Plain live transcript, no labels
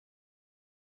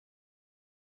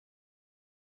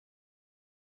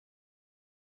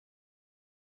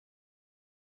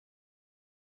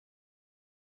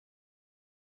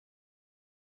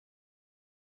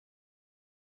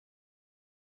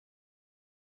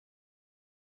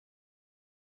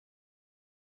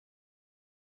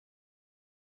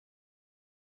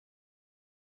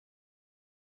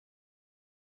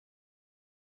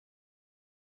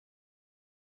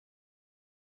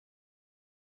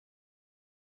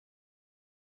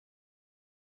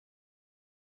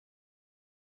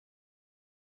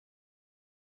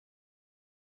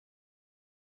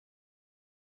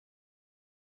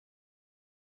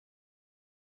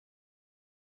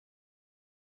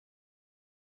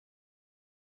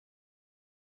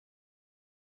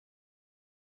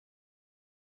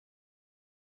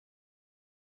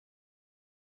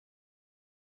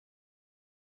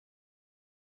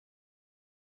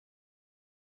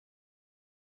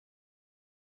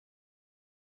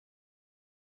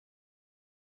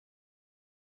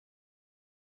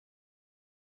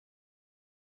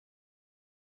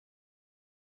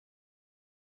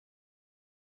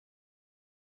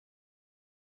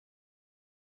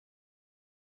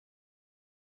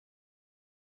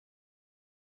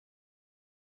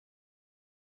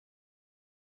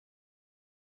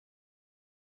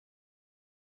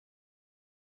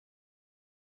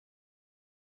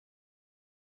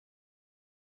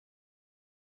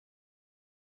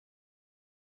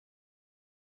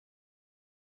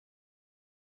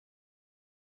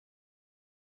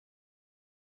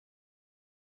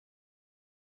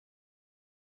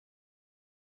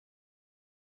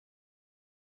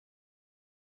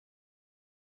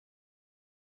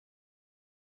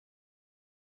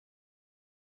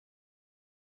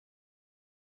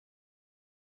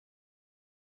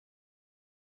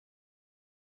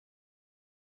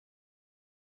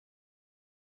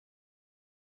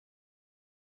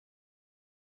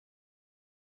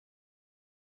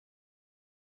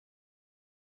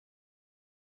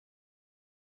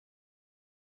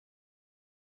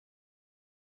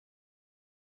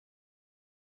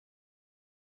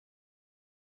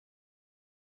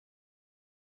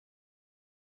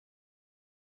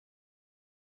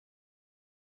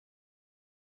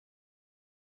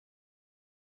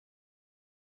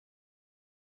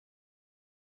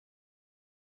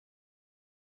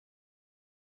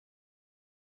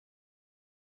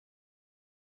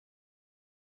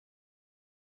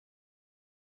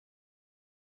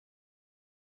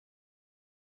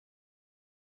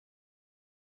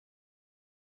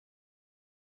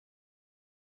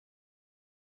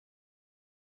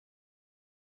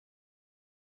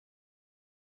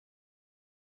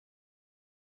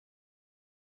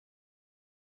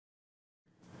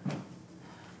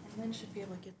Lynn should be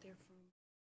able to get there from.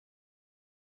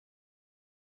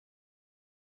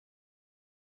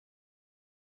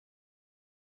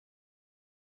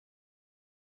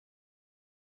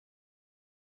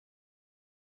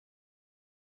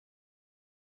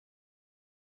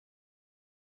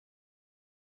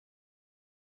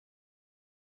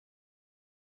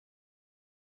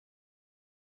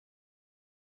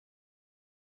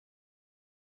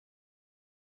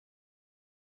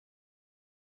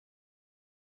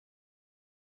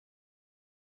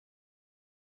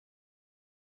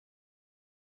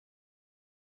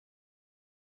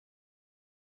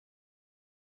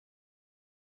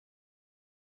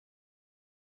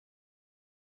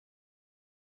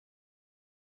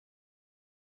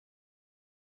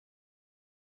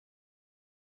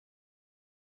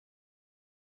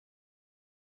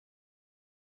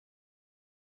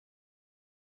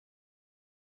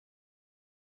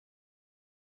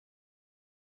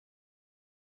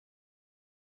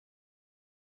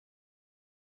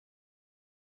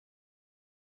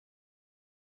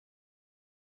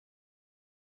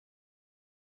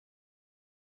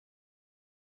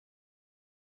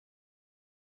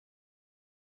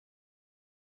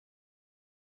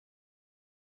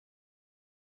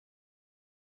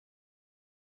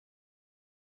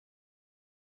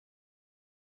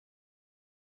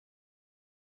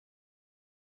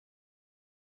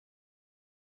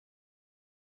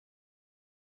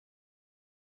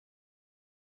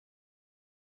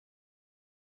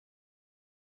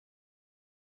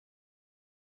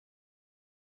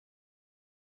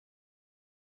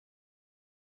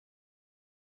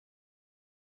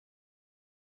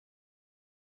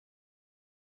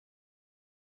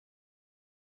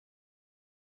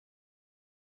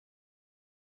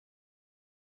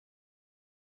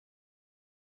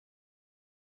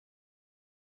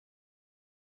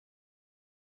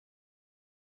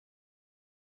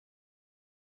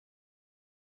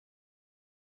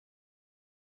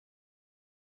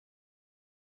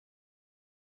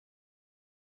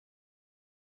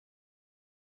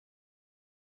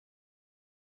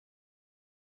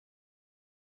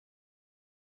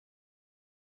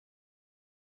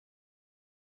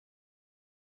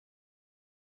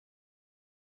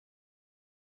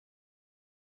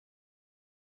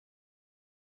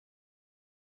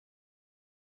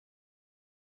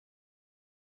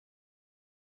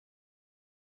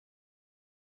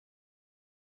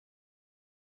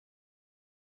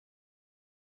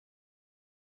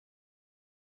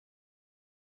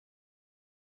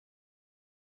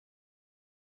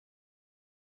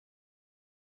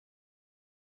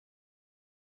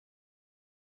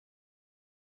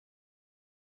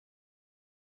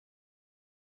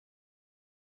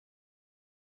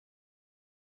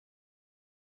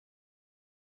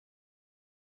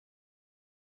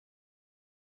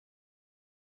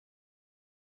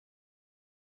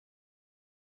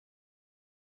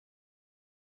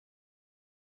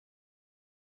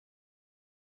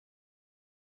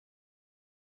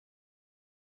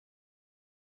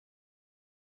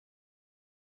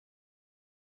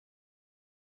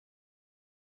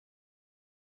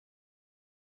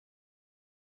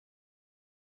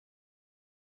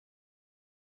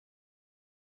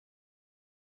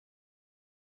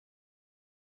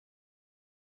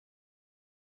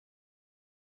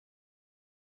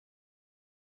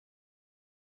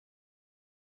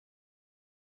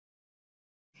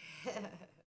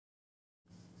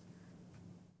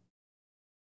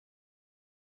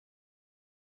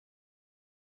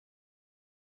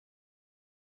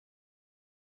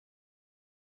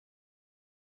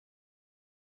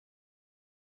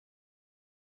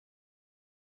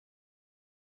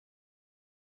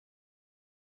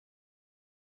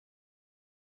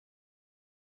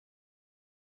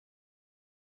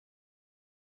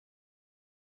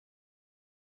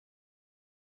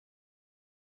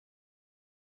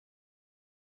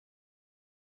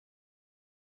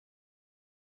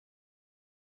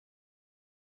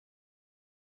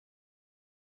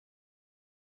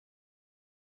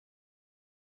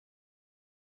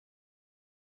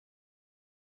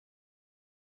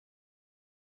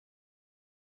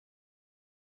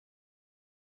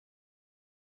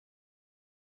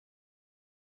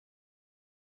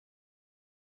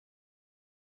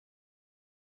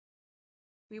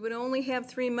 We would only have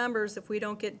 3 members if we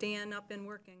don't get Dan up in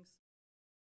workings.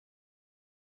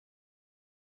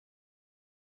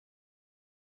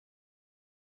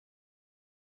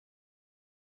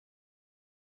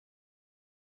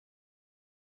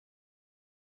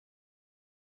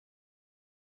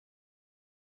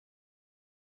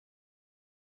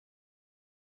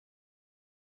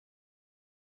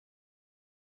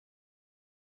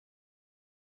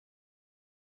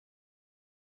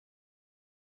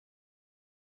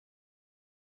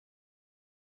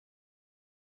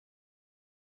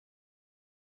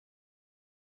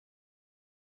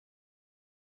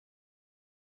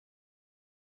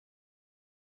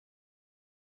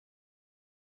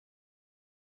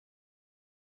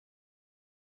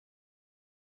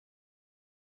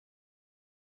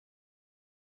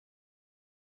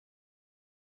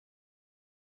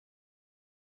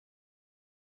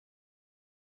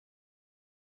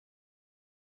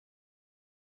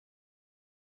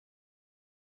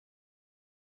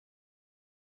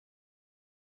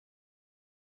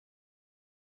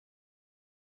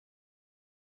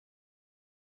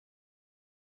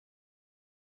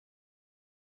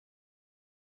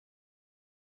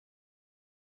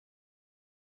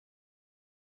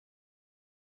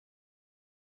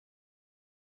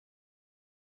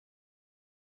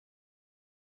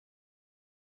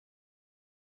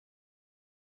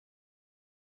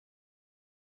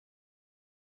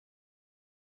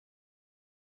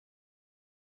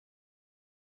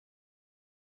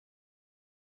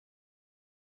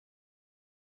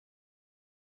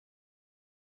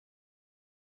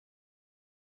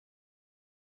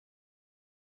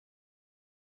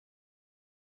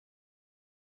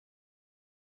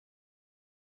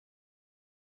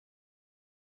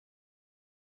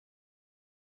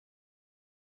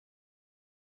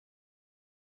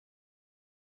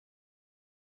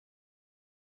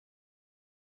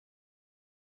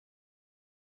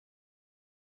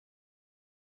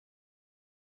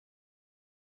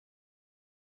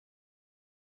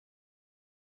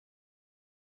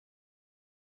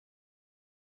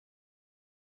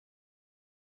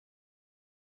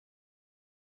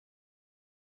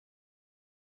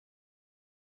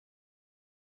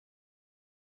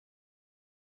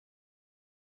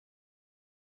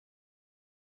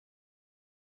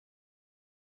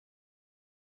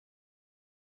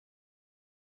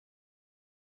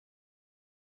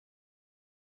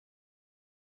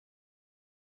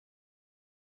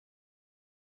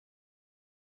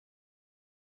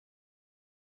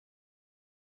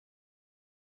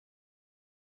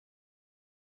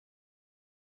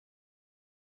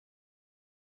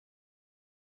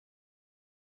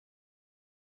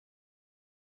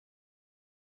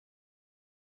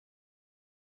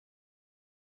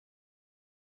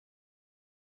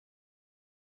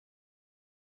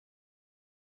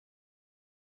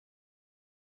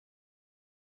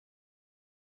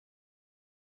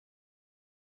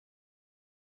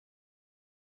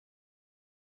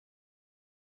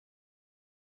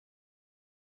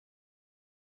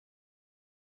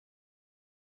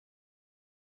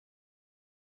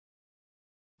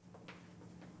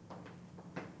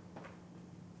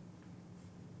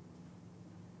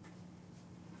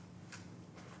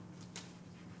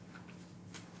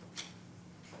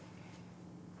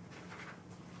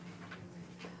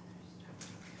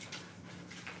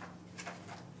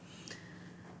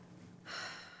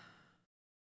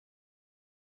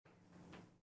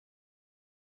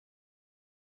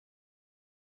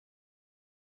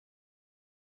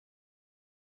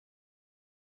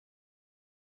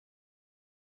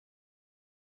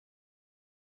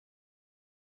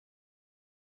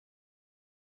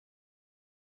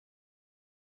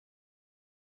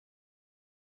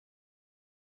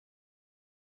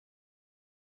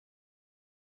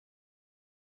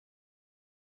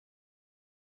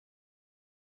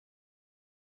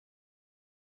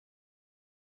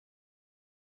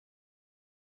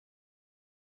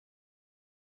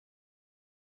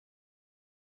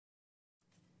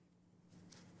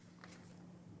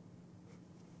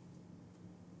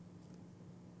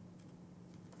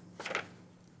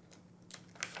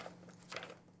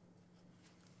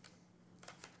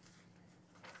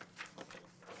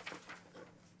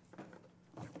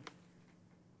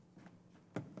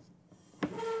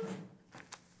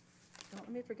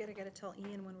 me forget, I gotta tell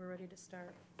Ian when we're ready to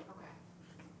start. Okay.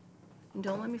 And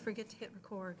don't let me forget to hit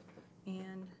record.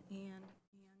 And.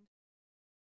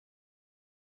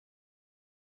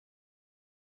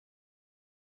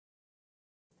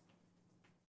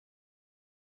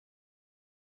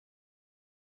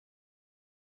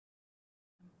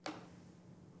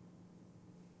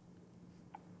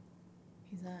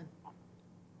 He's on.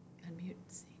 Unmute,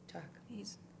 see, talk.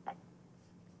 He's.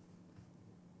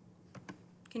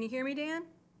 Can you hear me, Dan?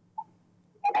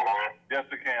 Yes,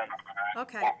 I can.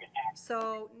 Okay,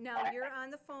 so now you're on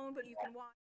the phone, but you can watch.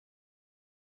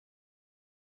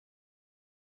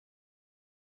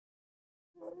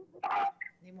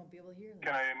 They won't be able to hear Can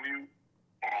them. I unmute?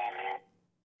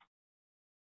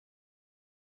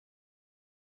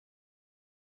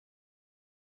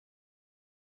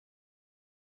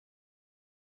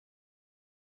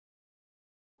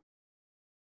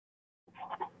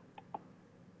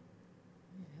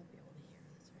 Yeah, he'll be able to hear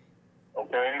this, right?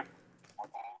 Okay.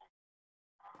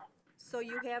 So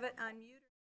you have it on mute?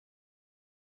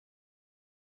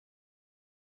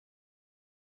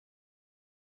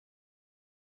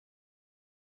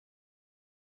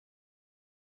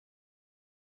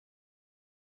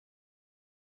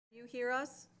 You hear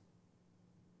us?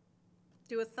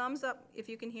 Do a thumbs up if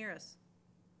you can hear us.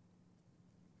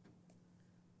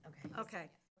 Okay. Okay,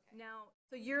 now,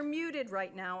 so you're muted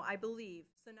right now, I believe,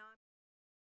 so now I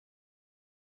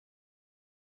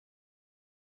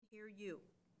hear you.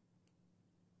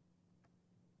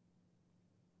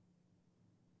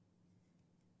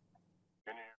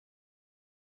 Can you?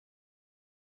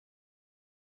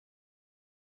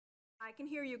 I can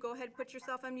hear you, go ahead, put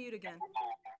yourself on mute again.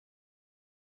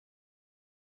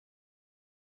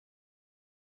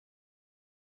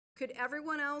 Could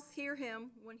everyone else hear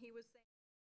him when he was saying?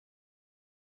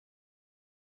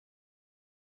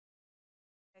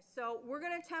 Okay, so we're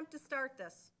going to attempt to start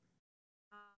this.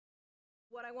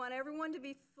 What I want everyone to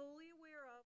be fully aware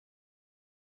of.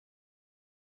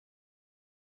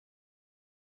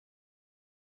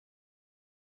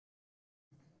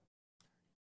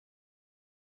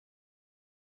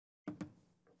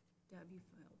 Deb, you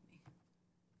failed me.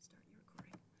 Start your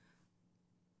recording.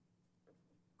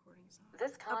 Recording's on.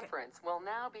 This conference will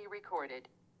now be recorded.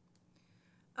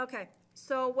 Okay,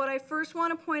 so what I first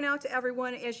want to point out to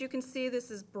everyone, as you can see,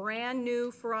 this is brand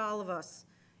new for all of us.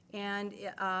 And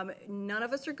none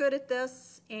of us are good at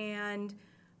this, and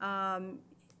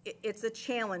it's a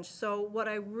challenge. So what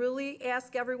I really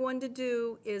ask everyone to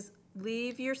do is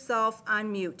leave yourself on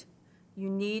mute. You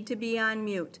need to be on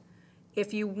mute.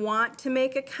 If you want to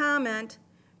make a comment,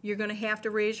 you're going to have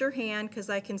to raise your hand because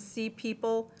I can see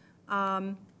people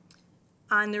on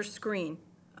their screen.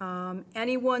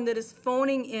 Anyone that is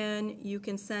phoning in, you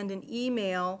can send an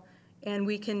email and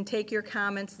we can take your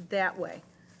comments that way.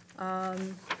 Do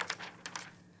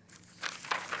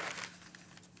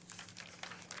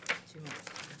you want to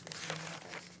start this one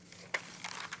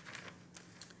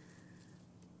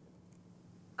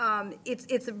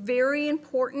first? It's very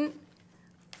important,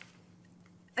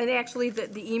 and actually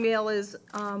the email is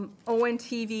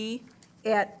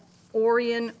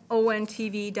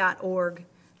ontv@orionontv.org.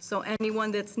 So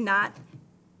anyone that's not,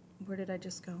 where did I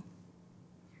just go?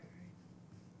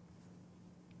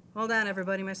 Hold on,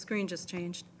 everybody, my screen just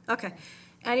changed. Okay.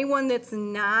 Anyone that's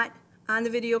not on the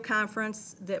video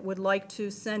conference that would like to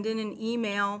send in an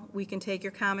email, we can take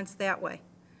your comments that way.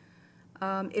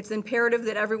 It's imperative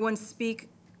that everyone speak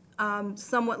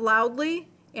somewhat loudly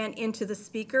and into the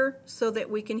speaker so that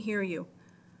we can hear you.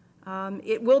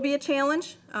 It will be a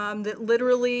challenge that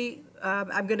literally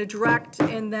I'm going to direct,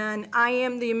 and then I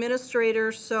am the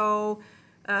administrator, so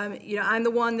you know, I'm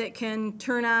the one that can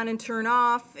turn on and turn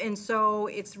off, and so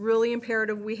it's really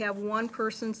imperative we have one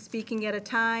person speaking at a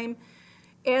time.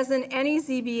 As in any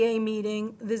ZBA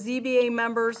meeting, the ZBA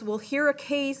members will hear a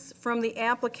case from the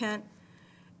applicant,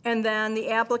 and then the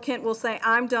applicant will say,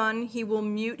 I'm done. He will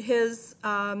mute his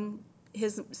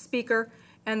speaker,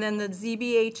 and then the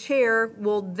ZBA chair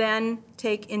will then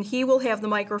take, and he will have the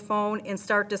microphone and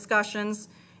start discussions,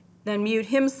 then mute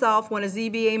himself when a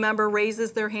ZBA member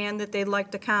raises their hand that they'd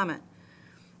like to comment.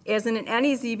 As in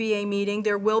any ZBA meeting,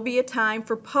 there will be a time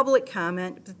for public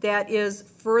comment, but that is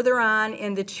further on,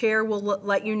 and the chair will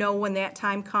let you know when that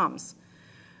time comes.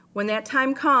 When that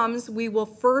time comes, we will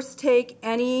first take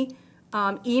any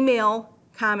email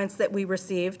comments that we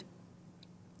received,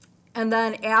 and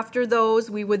then after those,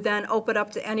 we would then open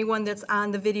up to anyone that's on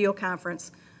the video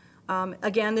conference.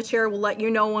 Again, the chair will let you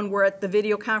know when we're at the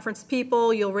video conference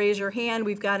people. You'll raise your hand.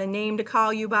 We've got a name to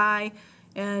call you by.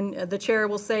 And the chair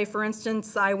will say, for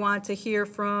instance, I want to hear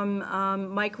from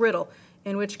Mike Riddle.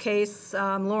 in which case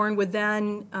Lauren would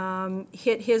then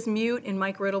hit his mute and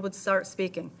Mike Riddle would start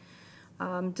speaking.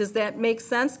 Does that make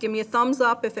sense? Give me a thumbs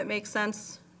up if it makes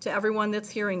sense to everyone that's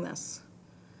hearing this.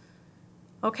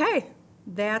 Okay,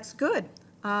 that's good.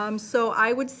 So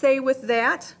I would say with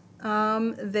that,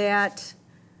 oh,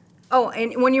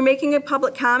 and when you're making a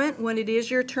public comment, when it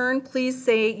is your turn, please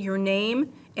say your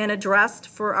name and address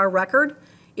for our record.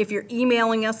 If you're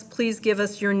emailing us, please give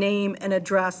us your name and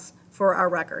address for our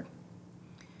record.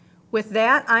 With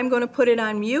that, I'm going to put it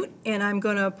on mute, and I'm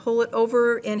going to pull it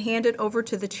over and hand it over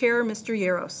to the chair, Mr.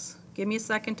 Yaros. Give me a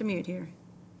second to mute here.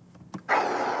 Okay,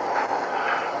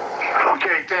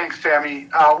 thanks, Tammy.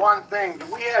 One thing, do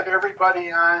we have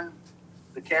everybody on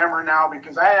the camera now?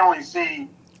 Because I only see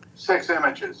 6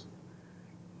 images.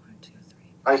 1, 2, 3.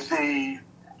 I see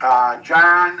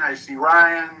John, I see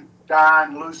Ryan,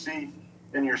 Don, Lucy,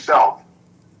 and yourself.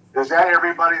 Is that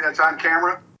everybody that's on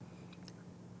camera?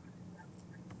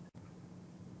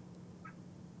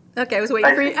 Okay, I was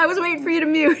waiting for you to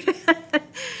mute.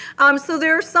 So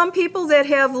there are some people that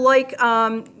have, like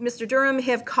Mr. Durham,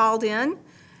 have called in,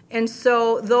 and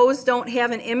so those don't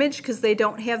have an image because they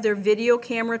don't have their video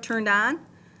camera turned on.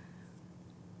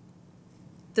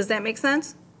 Does that make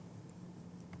sense?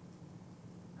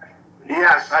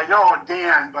 Yes, I know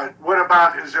Dan, but what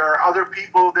about, is there other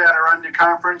people that are on the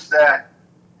conference that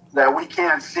we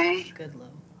can't see? Good low.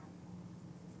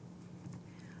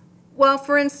 Well,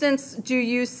 for instance, do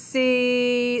you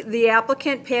see the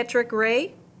applicant, Patrick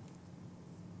Ray?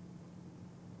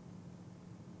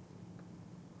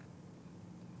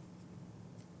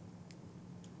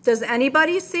 Does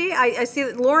anybody see? I see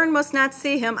that Lauren must not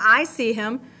see him. I see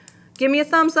him. Give me a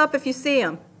thumbs up if you see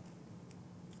him.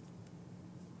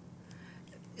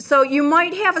 So you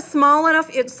might have a small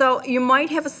enough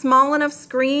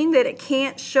screen that it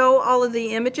can't show all of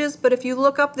the images, but if you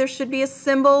look up, there should be a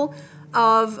symbol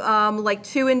of like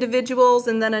 2 individuals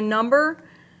and then a number.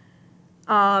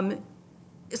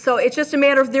 So it's just a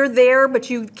matter of they're there, but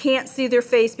you can't see their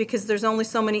face because there's only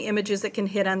so many images that can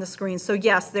hit on the screen. So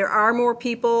yes, there are more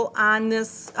people on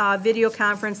this video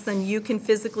conference than you can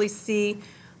physically see.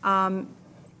 You know,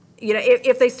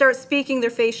 if they start speaking, their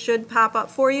face should pop up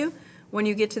for you when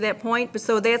you get to that point. But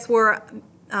so that's where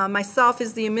myself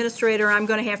as the administrator, I'm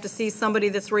going to have to see somebody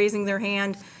that's raising their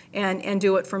hand and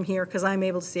do it from here because I'm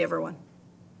able to see everyone.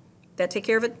 That take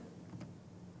care of it?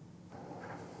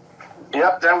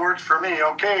 Yep, that works for me.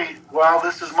 Okay, well,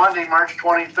 this is Monday, March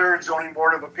 23rd, Zoning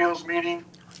Board of Appeals meeting.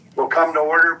 Will come to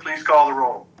order. Please call the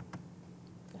roll.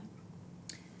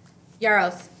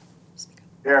 Yaros.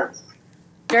 Here.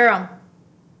 Durham.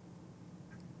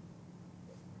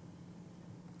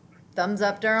 Thumbs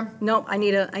up, Durham. Nope, I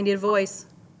need a voice.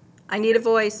 I need a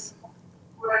voice.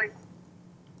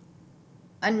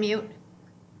 Unmute.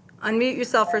 Unmute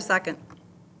yourself for a second.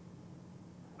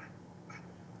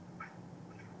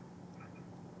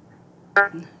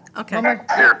 Okay. One more.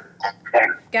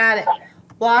 Got it.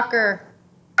 Walker.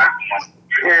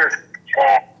 Here.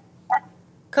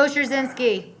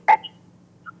 Kosherzinski.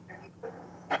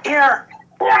 Here.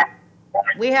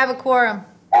 We have a quorum.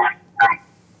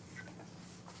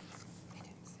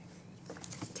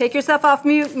 Take yourself off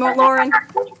mute, Lauren.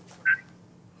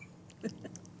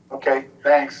 Okay,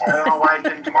 thanks. I don't know why I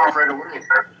didn't come off right away.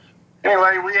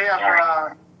 Anyway, we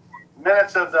have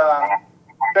minutes of the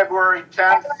February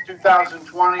 10th,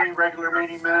 2020 regular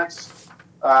meeting minutes.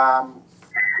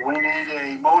 We need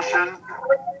a motion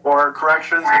or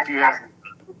corrections if you have.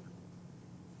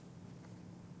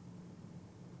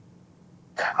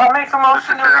 I'll make a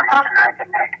motion to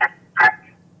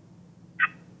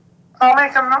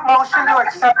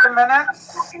accept the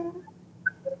minutes.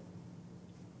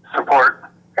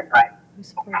 Support. Who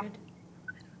supported?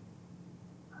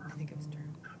 I think it was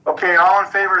Durham. Okay, all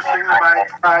in favor,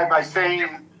 signify by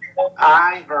saying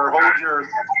aye, or hold your,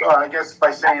 I guess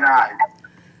by saying aye.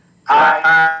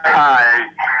 Aye. Aye.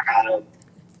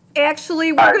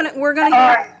 Actually, we're gonna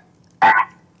have,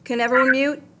 can everyone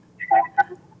mute?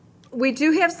 We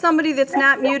do have somebody that's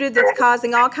not muted that's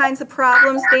causing all kinds of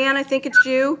problems. Dan, I think it's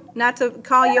you. Not to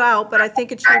call you out, but I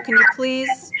think it's you. Can you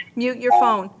please mute your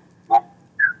phone?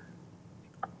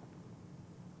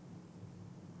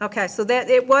 Okay, so that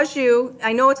it was you.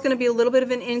 I know it's going to be a little bit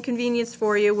of an inconvenience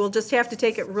for you. We'll just have to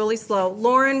take it really slow.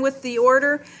 Lauren, with the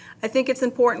order, I think it's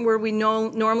important where we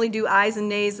normally do ayes and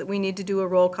nays that we need to do a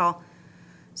roll call.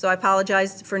 So I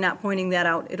apologize for not pointing that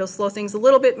out. It'll slow things a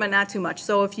little bit, but not too much.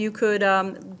 So if you could,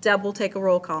 Deb will take a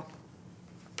roll call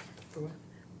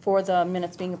for the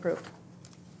minutes being approved.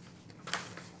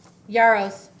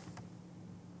 Yaros.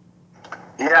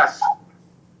 Yes.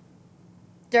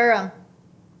 Durham.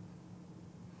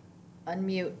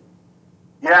 Unmute.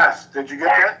 Yes, did you get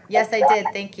that? Yes, I did,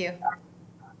 thank you.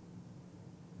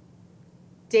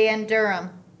 Dan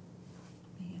Durham.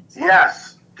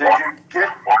 Yes, did you get?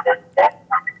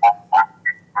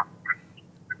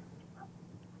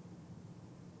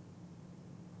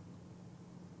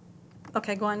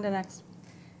 Okay, go on to next.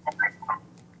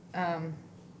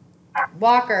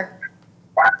 Walker.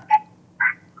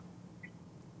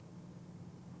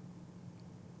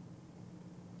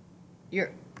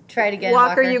 Try it again,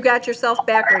 Walker, Walker. you got yourself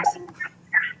backwards.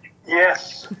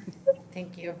 Yes.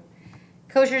 Thank you.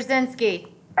 Kosherzinski.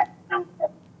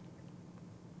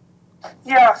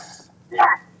 Yes.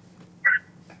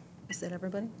 Is that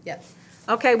everybody? Yes.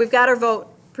 Okay, we've got our vote.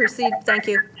 Proceed, thank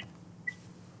you.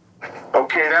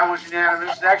 Okay, that was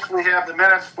unanimous. Next, we have the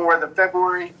minutes for the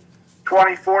February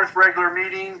 24th regular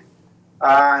meeting,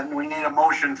 and we need a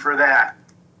motion for that.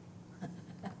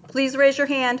 Please raise your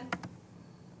hand.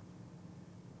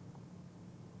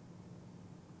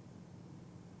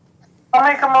 I'll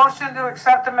make a motion to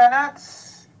accept the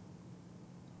minutes.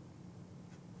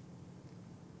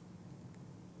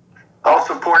 I'll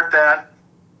support that.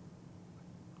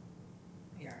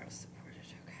 Yarrow supported,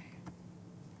 okay.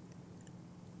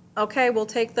 Okay, we'll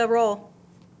take the roll.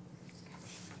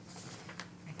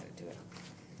 I gotta do it.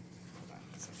 Hold on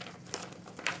a second.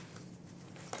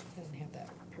 I didn't have that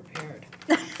prepared.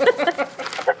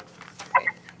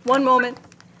 One moment.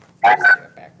 Let's do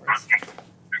it backwards.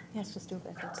 Yes, just do it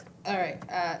backwards. All right,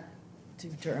 do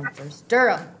Durham first.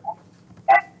 Durham.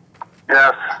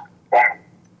 Yes.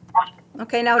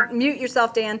 Okay, now mute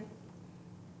yourself, Dan.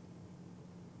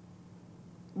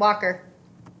 Walker.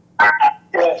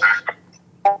 Yes.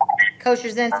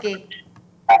 Kosherzinski.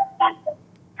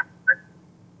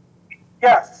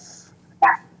 Yes.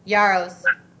 Yarrows.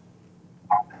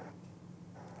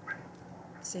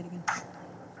 Say it again.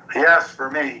 Yes,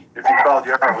 for me, if you called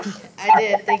Yarrows. I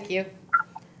did, thank you.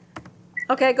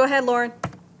 Okay, go ahead, Lauren.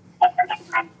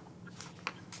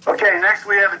 Okay, next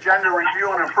we have agenda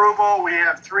review and approval. We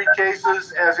have 3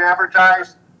 cases as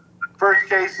advertised. First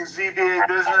case is ZBA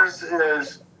business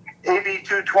is AB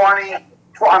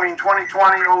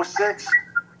 2020-06,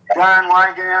 John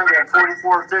Wygand at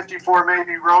 4454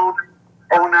 Maybe Road,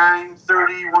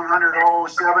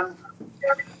 09-30-100-007.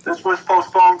 This was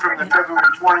postponed from the February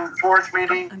 24th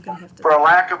meeting I'm gonna have to. for a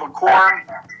lack of a quorum.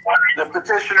 The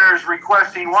petitioner is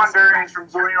requesting one variance from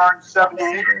zoning ordinance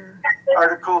 78,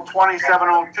 Article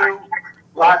 2702,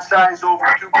 lot size over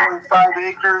 2.5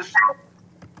 acres,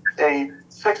 a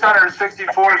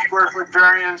 664 square foot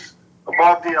variance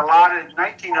above the allotted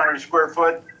 1,900 square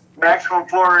foot maximum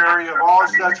floor area of all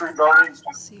accessory buildings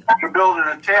to build an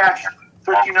attached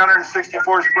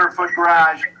 1,364 square foot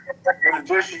garage in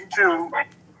addition to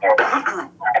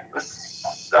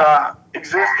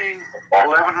existing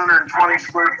 1,120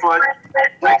 square foot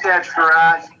detached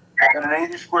garage and an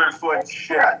 80 square foot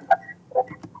shed.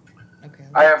 Okay.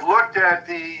 I have looked at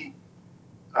the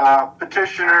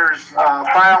petitioner's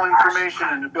file information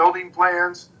and the building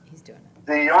plans. He's doing it.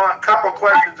 The couple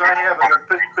questions I have of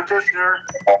the petitioner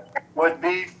would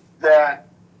be that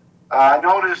I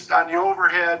noticed on the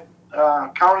overhead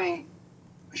county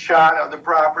shot of the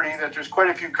property that there's quite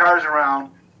a few cars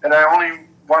around, and I only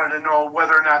wanted to know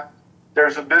whether or not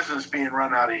there's a business being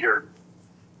run out of here.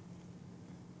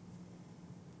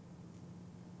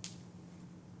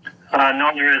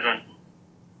 No, there isn't.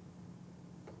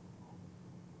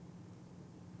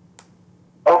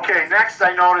 Okay, next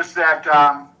I noticed that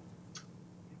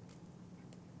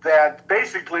that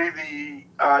basically the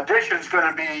addition's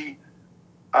going to be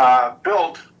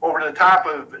built over the top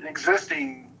of an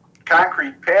existing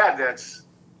concrete pad that's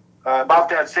about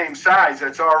that same size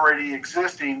that's already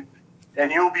existing,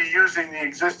 and you'll be using the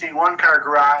existing one-car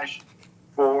garage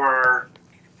for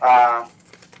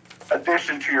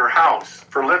addition to your house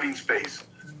for living space.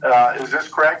 Is this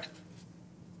correct?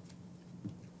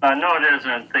 No, it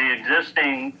isn't. The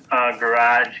existing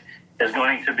garage is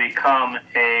going to become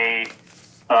a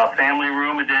family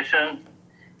room addition,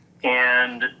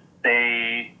 and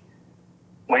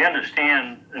we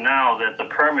understand now that the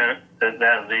permit that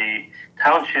the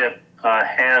township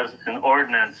has an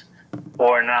ordinance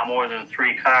for not more than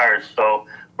 3 cars. So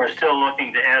we're still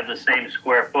looking to add the same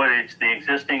square footage. The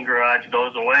existing garage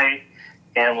goes away,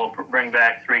 and we'll bring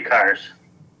back 3 cars.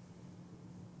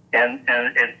 And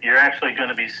you're actually going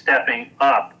to be stepping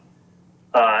up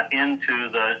into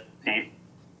the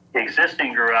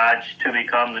existing garage to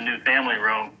become the new family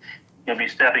room. You'll be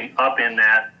stepping up in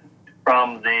that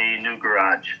from the new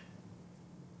garage.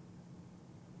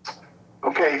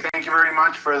 Okay, thank you very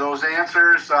much for those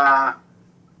answers.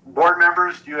 Board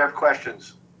members, do you have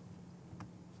questions?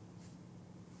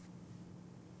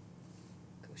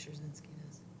 Kosherzinski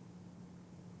does.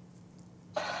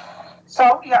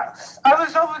 So, yes, I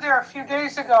was over there a few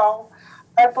days ago.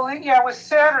 I believe, yeah, it was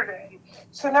Saturday.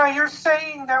 So now you're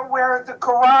saying that where the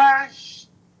garage,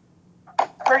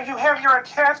 where you have your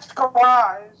attached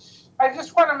garage, I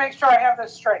just want to make sure I have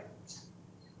this straight.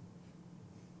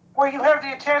 Where you have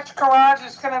the attached garage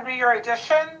is going to be your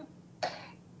addition.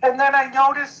 And then I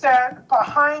noticed that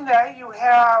behind that you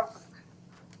have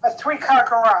a 3-car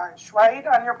garage, right,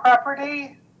 on your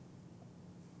property?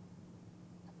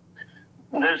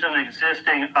 There's an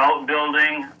existing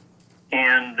outbuilding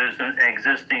and there's an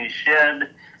existing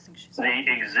shed. The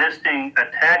existing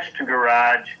attached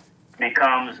garage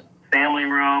becomes family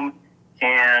room,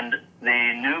 and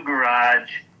the new garage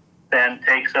then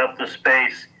takes up the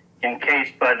space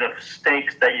encased by the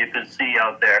stakes that you could see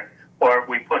out there. Or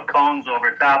we put cones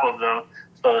over top of them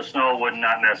so the snow would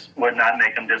not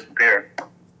make them disappear.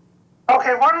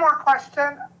 Okay, one more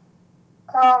question.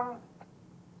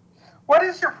 What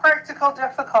is your practical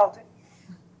difficulty?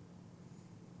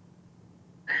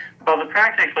 Well, the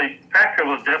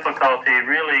practical difficulty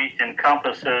really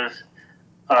encompasses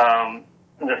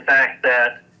the fact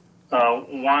that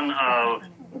one of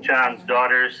John's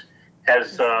daughters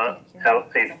has a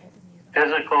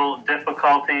physical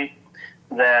difficulty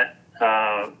that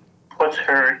puts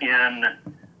her in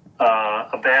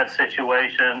a bad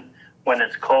situation when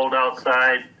it's cold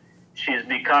outside. She's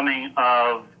becoming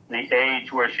of the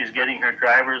age where she's getting her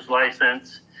driver's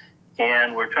license,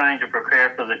 and we're trying to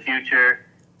prepare for the future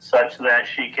such that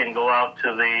she can go out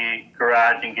to the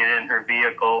garage and get in her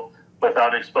vehicle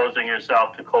without exposing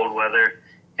herself to cold weather.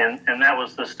 And that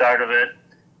was the start of it.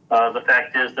 The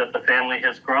fact is that the family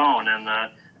has grown, and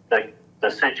the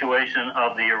situation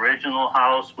of the original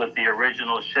house with the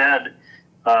original shed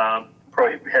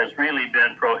has really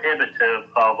been prohibitive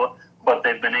of what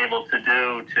they've been able to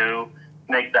do to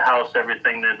make the house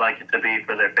everything they'd like it to be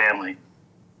for their family.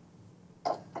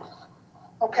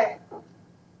 Okay.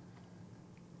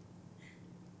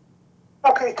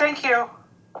 Okay, thank you.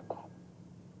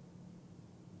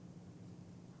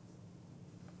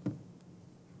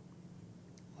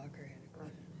 Walker had a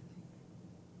question,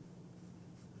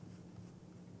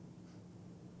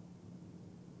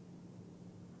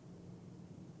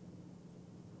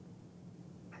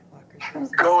 I think.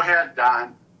 Walker's Go ahead,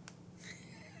 Don.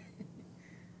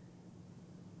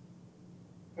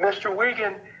 Mr.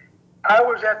 Wiegand, I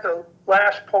was at the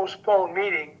last postponed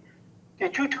meeting.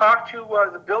 Did you talk to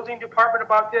the building department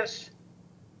about this?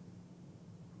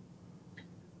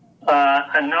 No,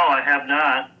 I have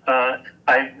not.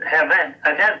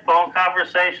 I've had phone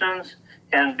conversations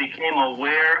and became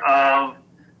aware of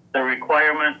the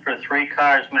requirement for 3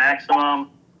 cars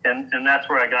maximum, and that's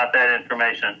where I got that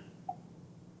information.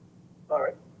 All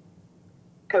right.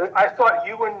 Because I thought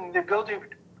you and the building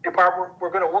department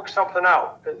were going to work something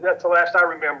out. That's the last I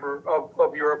remember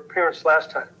of your appearance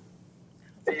last time.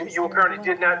 You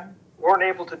apparently weren't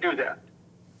able to do that.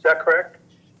 Is that correct?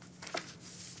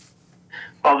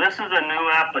 Well, this is a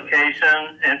new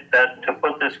application to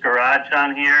put this garage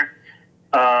on here.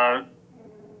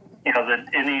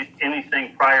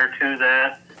 Anything prior to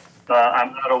that,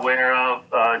 I'm not aware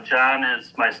of. John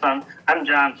is my son. I'm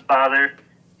John's father,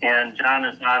 and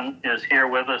John is here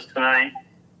with us tonight.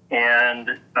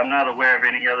 And I'm not aware of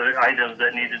any other items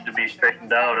that needed to be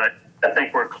straightened out. I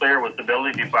think we're clear with the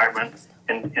building department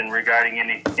in regarding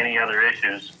any other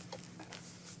issues.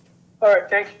 All right,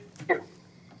 thank you.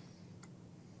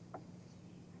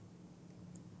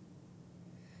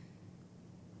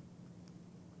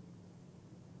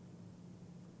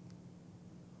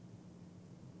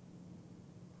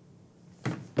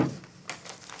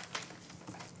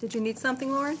 Did you need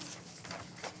something, Lauren?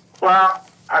 Well,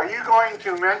 are you going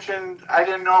to mention, I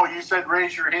didn't know, you said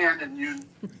raise your hand and you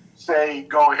say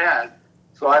go ahead.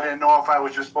 So I didn't know if I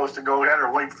was just supposed to go ahead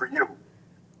or wait for you.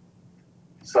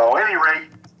 So at any rate,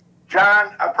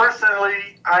 John,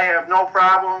 personally, I have no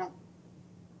problem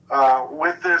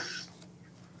with this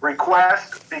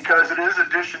request because it is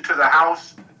addition to the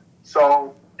house.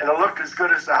 So it'll look as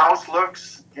good as the house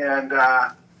looks. And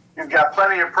you've got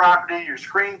plenty of property. You're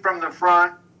screened from the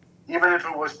front. Even if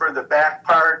it was for the back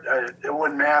part, it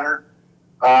wouldn't matter.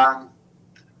 I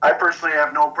personally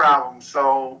have no problem.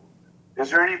 So is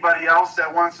there anybody else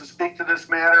that wants to speak to this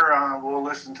matter? We'll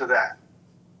listen to that.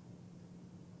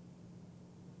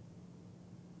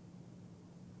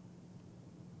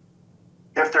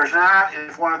 If there's not,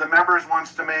 if one of the members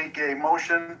wants to make a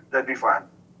motion, that'd be fine.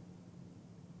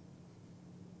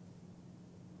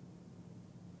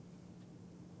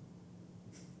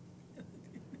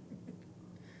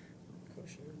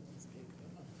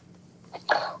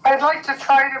 I'd like to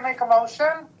try to make a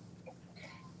motion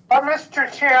But Mr.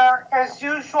 Chair, as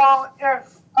usual,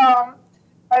 if I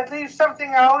leave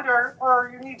something out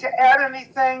or you need to add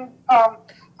anything, I'll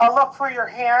look for your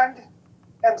hand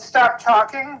and stop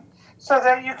talking so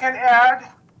that you can add.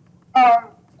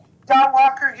 Don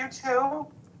Walker, you too?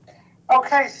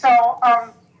 Okay, so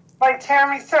like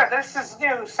Tammy said, this is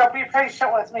new, so be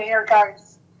patient with me here,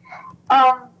 guys.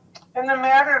 In the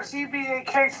matter of ZBA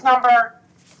case number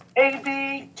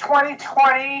AB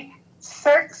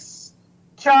 2026,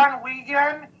 John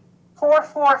Wiegand,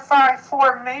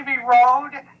 4454 Maybe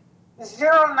Road,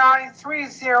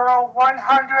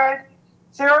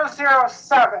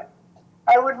 0930-100-007.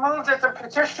 I would move that the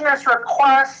petitioner's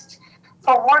request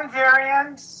for one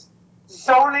variance,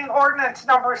 zoning ordinance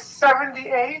number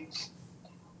 78,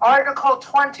 Article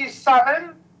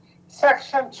 27,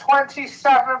 Section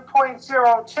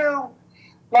 27.02,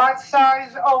 lot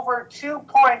size over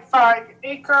 2.5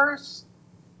 acres.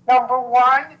 Number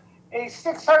one, a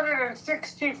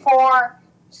 664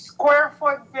 square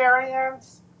foot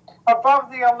variance above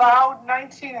the allowed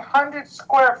 1,900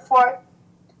 square foot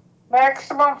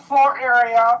maximum floor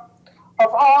area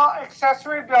of all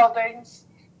accessory buildings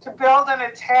to build an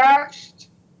attached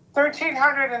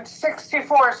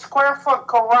 1,364 square foot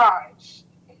garage,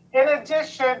 in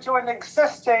addition to an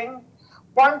existing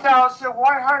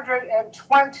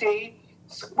 1,120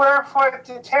 square foot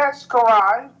detached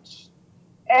garage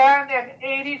and an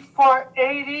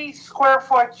 80 square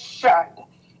foot shed,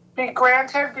 be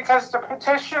granted because the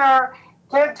petitioner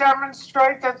did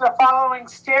demonstrate that the following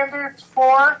standards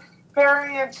for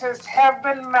variances have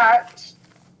been met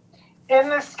in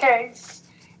this case,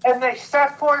 and they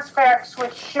set forth facts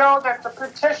which show that the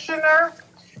petitioner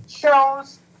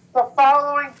shows the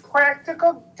following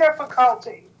practical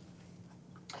difficulty.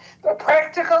 The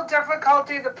practical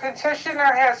difficulty the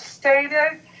petitioner has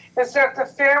stated is that the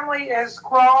family is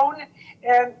grown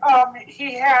and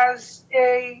he has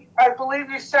I believe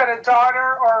you said a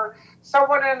daughter or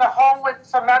someone in the home with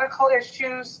some medical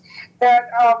issues that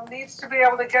needs to be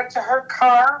able to get to her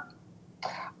car.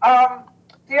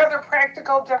 The other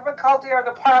practical difficulty of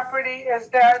the property is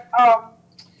that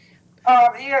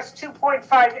he has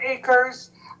 2.5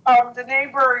 acres. The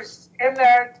neighbors in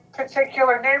that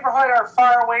particular neighborhood are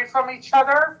far away from each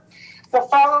other. The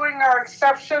following are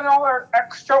exceptional or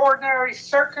extraordinary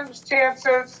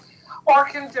circumstances or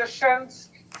conditions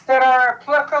that are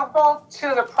applicable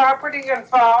to the property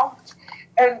involved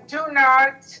and do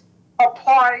not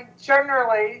apply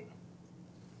generally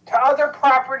to other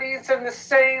properties in the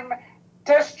same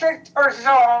district or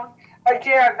zone.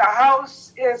 Again, the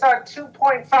house is on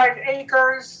 2.5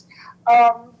 acres.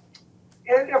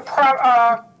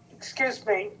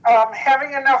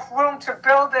 Having enough room to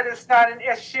build it is not an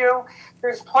issue.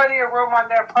 There's plenty of room on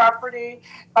that property.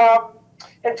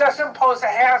 It doesn't pose a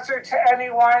hazard to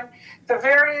anyone. The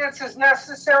variance is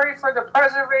necessary for the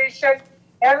preservation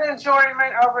and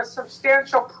enjoyment of a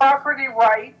substantial property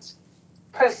right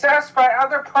possessed by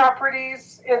other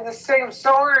properties in the same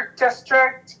solar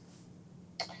district.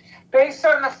 Based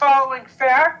on the following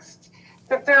facts,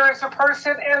 that there is a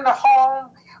person in the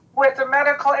home with a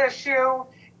medical issue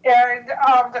and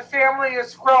the family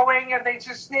is growing and they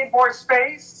just need more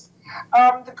space.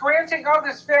 The granting of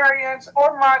this variance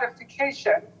or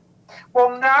modification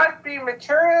will not be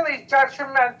materially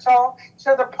detrimental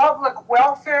to the public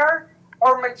welfare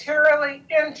or materially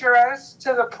injurious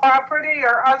to the property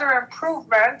or other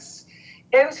improvements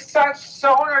in such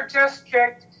zone or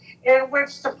district in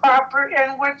which the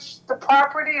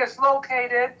property is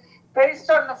located. Based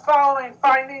on the following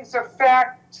findings of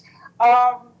fact,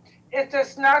 it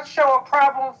does not show a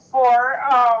problem for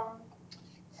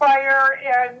fire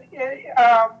and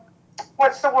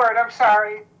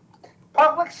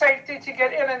public safety to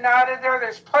get in and out of there.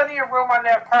 There's plenty of room on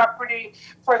that property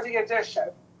for the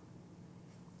addition.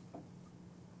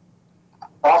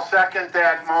 I'll second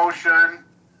that motion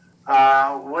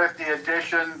with the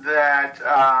addition that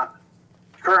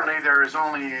currently there is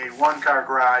only a one-car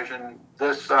garage, and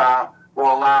this will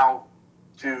allow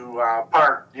to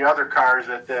park the other cars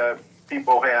that the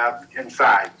people have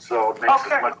inside. So it makes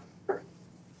it much better.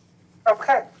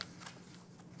 Okay.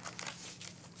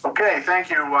 Okay, thank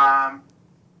you.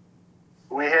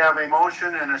 We have a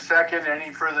motion and a second.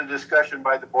 Any further discussion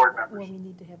by the board members? Well, we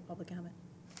need to have public comment.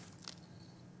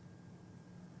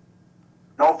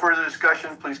 No further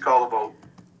discussion, please call the vote.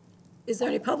 Is there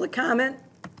any public comment?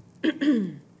 I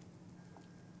don't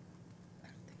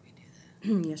think we do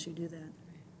that. Yes, you do that.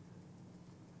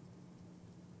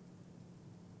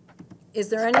 Is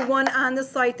there anyone on the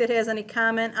site that has any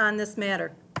comment on this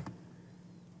matter?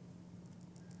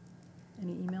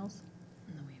 Any emails?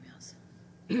 No emails.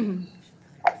 Should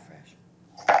probably refresh.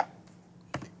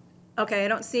 Okay, I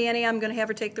don't see any. I'm going to have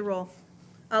her take the roll.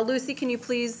 Lucy, can you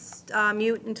please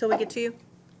mute until we get to you?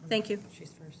 Thank you.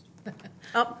 She's first.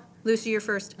 Oh, Lucy, you're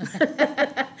first.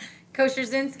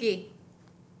 Kosherzinski,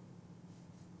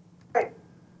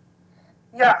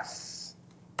 Yes.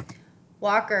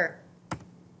 Walker,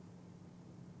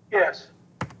 Yes.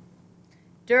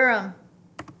 Durham.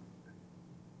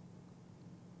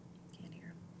 Can't hear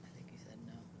him. I think he said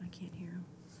no. I can't hear him.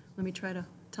 Let me try to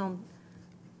tell him.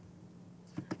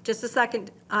 Just a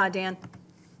second, Dan.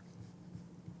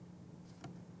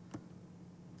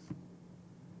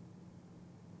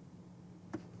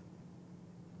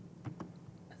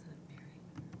 Isn't it Mary?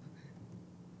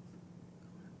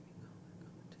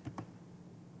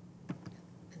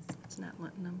 Okay. It's not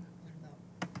letting them.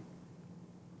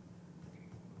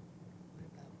 What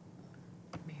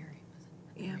about Mary? Wasn't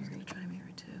Yeah, I was going to try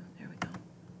Mary too. There we go.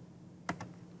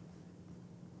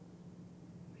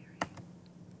 Mary.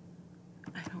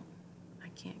 I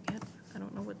can't get, I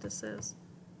don't know what this is.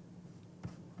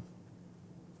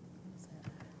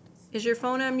 Is your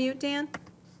phone on mute, Dan?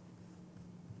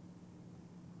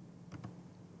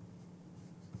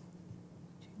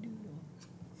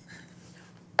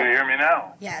 Can you hear me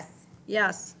now? Yes.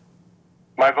 Yes.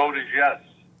 My vote is yes.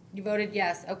 You voted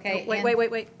yes. Okay. Wait, and- wait,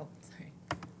 wait, wait. Oh, sorry.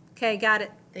 Okay, got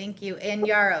it. Thank you. And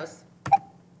Yaros.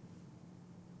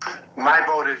 My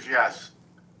vote is yes.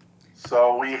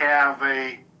 So we have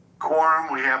a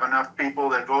quorum, we have enough people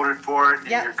that voted for it, and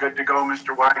Yep. you're good to go,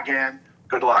 Mr. Wygan.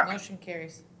 Good luck. Motion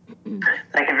carries.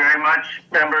 Thank you very much,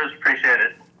 members. Appreciate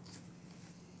it.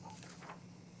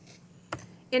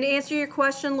 And to answer your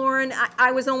question, Lauren,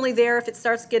 I was only there. If it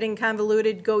starts getting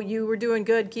convoluted, you were doing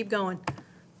good. Keep going.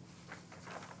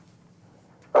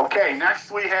 Okay,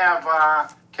 next we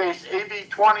have case AB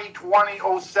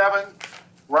 2020-07,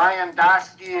 Ryan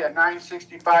Dosky at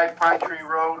 965 Pine Tree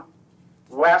Road,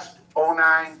 West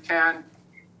 0910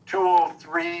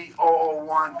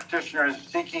 203-001. Petitioner is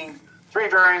seeking 3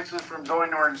 variances from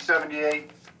zoning ordinance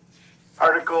 78,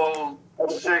 Article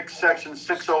 6, Section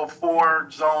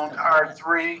 604, Zone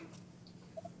R3.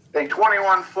 A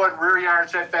 21-foot rear yard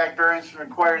setback variance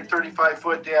required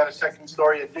 35-foot to add a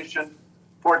second-story addition,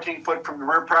 14-foot from the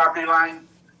rear property line.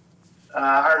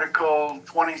 Article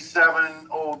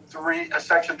 2703,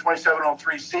 Section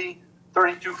 2703C,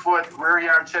 32-foot rear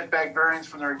yard setback variance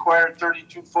from the required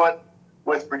 32-foot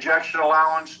with projection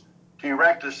allowance to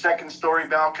erect a second-story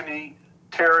balcony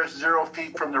terrace 0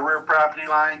 feet from the rear property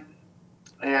line.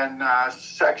 And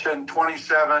Article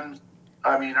 27,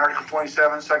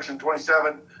 Section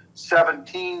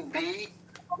 2717B,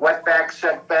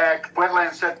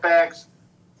 wetland setbacks.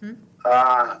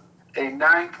 A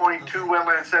 9.2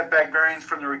 wetland setback variance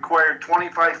from the required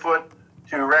 25-foot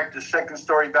to erect a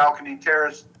second-story balcony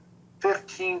terrace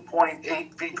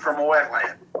 15.8 feet from a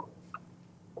wetland.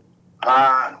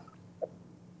 I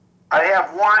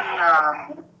have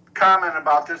one comment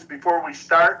about this before we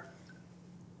start.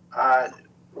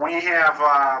 We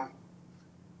have,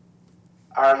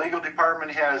 our legal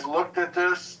department has looked at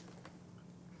this,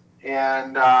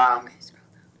 and I'm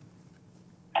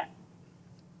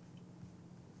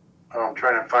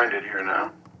trying to find it here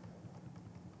now.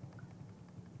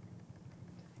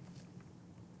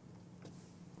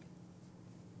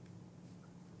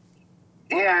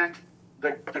 And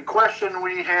the question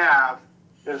we have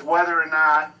is whether or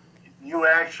not you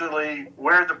actually,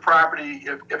 where the property,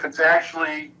 if it's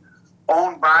actually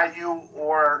owned by you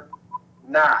or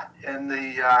not. And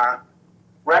the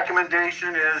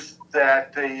recommendation is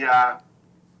that the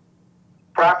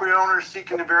property owner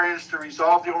seeking the variance to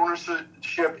resolve the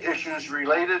ownership issues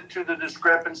related to the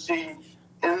discrepancy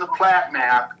in the plat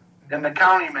map and the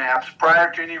county maps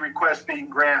prior to any request being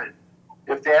granted.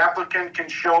 If the applicant can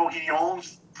show he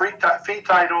owns fee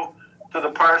title to the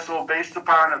parcel based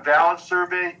upon a valid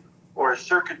survey or a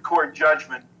circuit court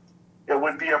judgment, it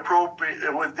would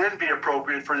then be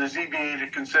appropriate for the ZBA to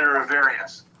consider a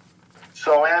variance.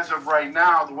 So as of right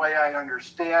now, the way I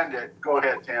understand it, go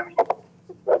ahead, Tammy.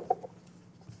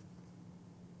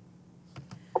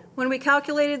 When we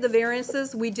calculated the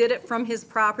variances, we did it from his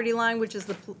property line, which is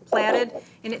the platted,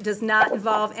 and it does not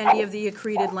involve any of the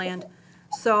accreted land.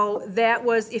 So that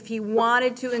was, if he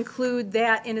wanted to include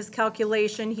that in his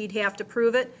calculation, he'd have to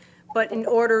prove it. But in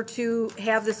order to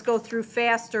have this go through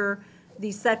faster,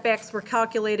 the setbacks were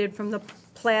calculated from the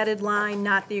platted line,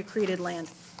 not the accreted land.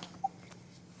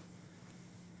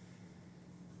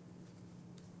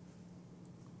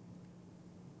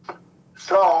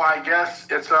 So I guess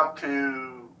it's up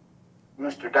to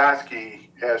Mr. Dosky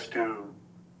as to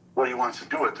what he wants to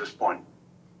do at this point.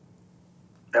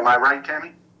 Am I right,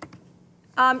 Tammy?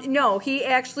 No, he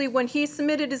actually, when he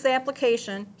submitted his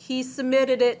application, he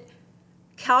submitted it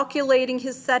calculating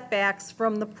his setbacks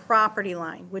from the property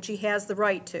line, which he has the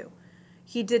right to.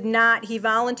 He did not, he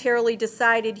voluntarily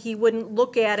decided he wouldn't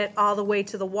look at it all the way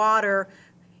to the water.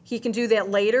 He can do that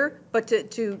later, but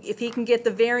if he can get the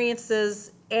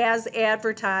variances as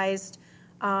advertised,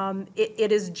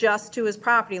 it is just to his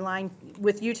property line,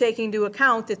 with you taking into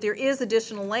account that there is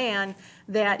additional land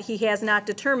that he has not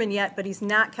determined yet, but he's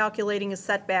not calculating his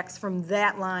setbacks from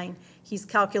that line. He's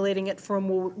calculating it from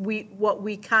what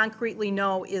we concretely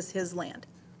know is his land.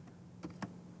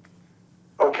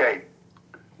 Okay.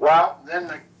 Well,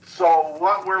 then, so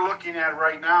what we're looking at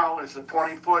right now is the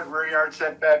 20-foot rear yard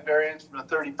setback variance from the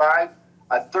 35,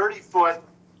 a 30-foot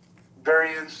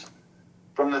variance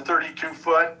from the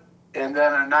 32-foot, and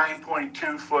then a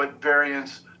 9.2-foot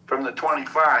variance from the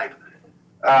 25.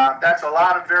 That's a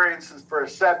lot of variances for a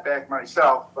setback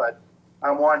myself, but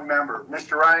I'm one member.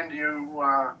 Mr. Ryan, do you,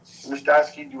 Mr.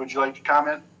 Oskey, would you like to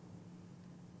comment?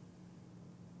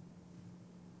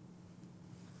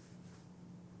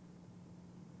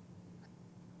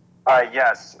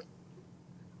 Yes.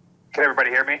 Can everybody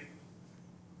hear me?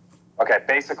 Okay,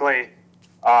 basically,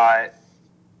 I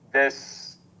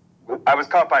was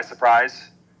caught by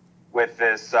surprise with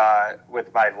this,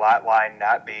 with my lot line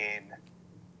not being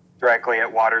directly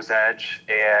at water's edge,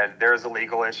 and there's a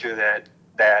legal issue that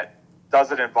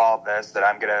doesn't involve this that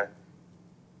I'm gonna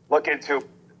look into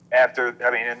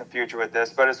in the future with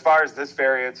this. But as far as this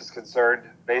variance is concerned,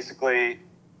 basically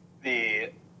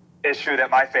the issue that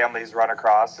my family's run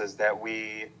across is that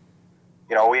we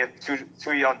have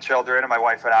two young children, and my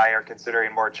wife and I are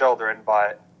considering more children,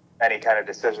 but any kind of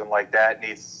decision like that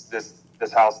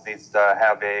this house needs to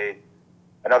have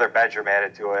another bedroom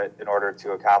added to it in order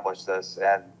to accomplish this,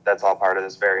 and that's all part of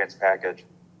this variance package.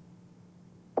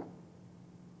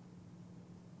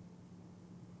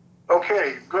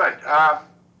 Okay, good.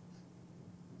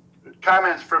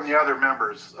 Comments from the other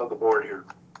members of the board here.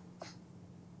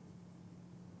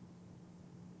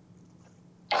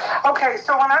 Okay,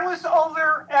 so when I was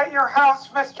over at your house,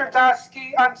 Mr.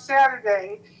 Dusky, on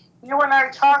Saturday, you and I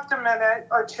talked a minute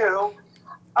or two,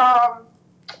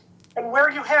 and where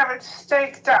you have it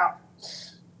staked out,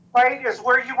 right, is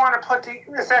where you want to put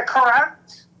is that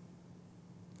correct?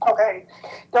 Okay,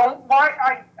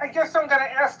 I guess I'm going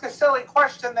to ask a silly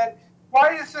question then.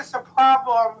 Why is this a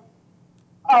problem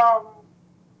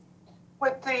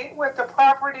with the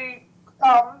property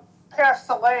past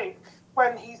the lake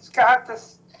when he's got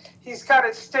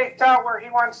it staked out where he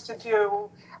wants to do?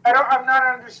 I'm not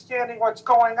understanding what's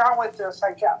going on with this,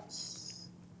 I guess.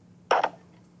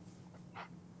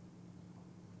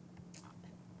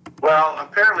 Well,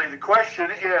 apparently the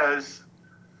question is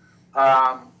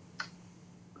that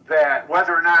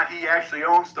whether or not he actually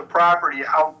owns the property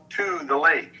out to the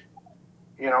lake.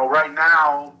 Right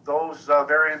now, those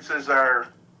variances are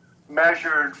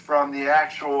measured from the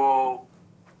actual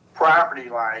property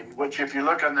line, which if you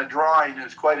look on the drawing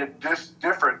is quite a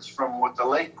difference from what the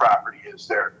lake property is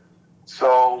there.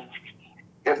 So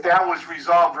if that was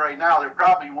resolved right now, there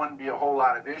probably wouldn't be a whole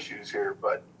lot of issues here,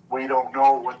 but we don't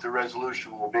know what the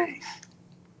resolution will be.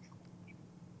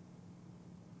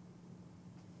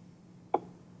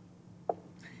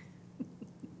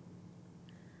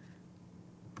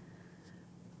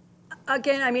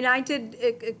 Again, I did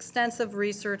extensive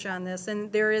research on this,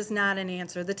 and there is not an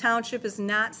answer. The township is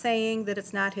not saying that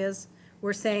it's not his.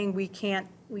 We're saying we can't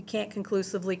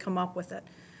conclusively come up with it.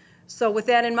 So with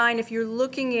that in mind, if you're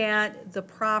looking at the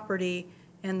property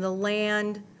and the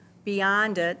land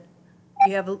beyond it,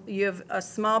 you have a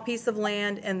small piece of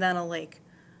land and then a lake.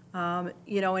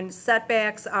 And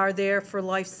setbacks are there for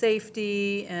life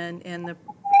safety and the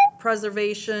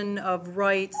preservation of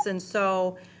rights, and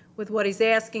so with what he's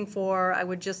asking for, I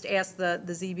would just ask the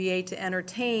ZBA to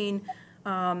entertain,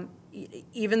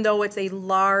 even though it's a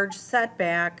large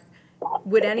setback,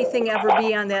 would anything ever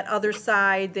be on that other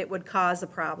side that would cause a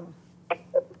problem?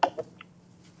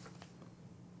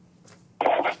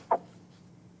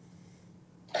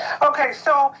 Okay,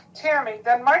 so Tammy,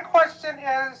 then my question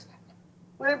is,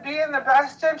 would it be in the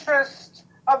best interest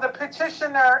of the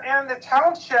petitioner and the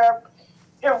township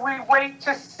if we wait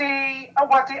to see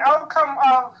what the outcome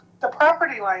of the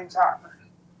property lines are?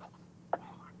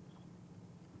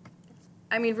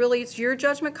 Really, it's your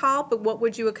judgment call, but what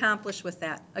would you accomplish with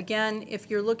that? Again, if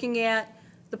you're looking at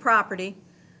the property,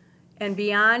 and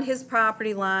beyond his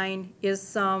property line is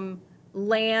some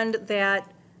land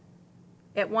that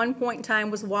at one point in time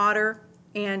was water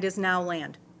and is now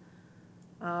land,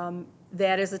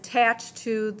 that is attached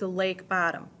to the lake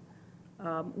bottom.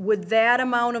 Would that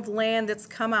amount of land that's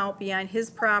come out beyond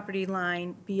his property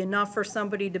line be enough for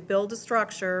somebody to build a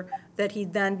structure that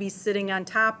he'd then be sitting on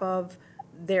top of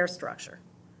their structure?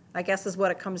 I guess is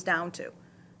what it comes down to.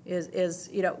 Is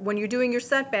when you're doing your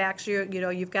setbacks,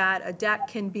 you've got a deck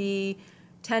can be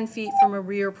 10 feet from a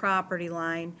rear property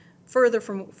line, further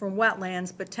from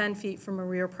wetlands, but 10 feet from a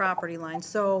rear property line.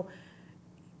 So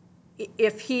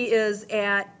if he is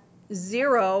at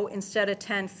 0 instead of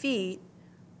 10 feet,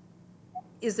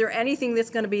 is there anything that's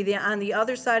going to be on the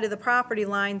other side of the property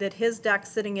line that his deck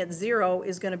sitting at 0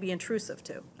 is going to be intrusive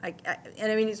to?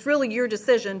 And I mean, it's really your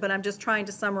decision, but I'm just trying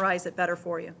to summarize it better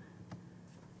for you.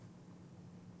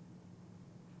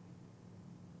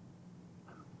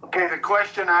 Okay, the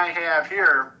question I have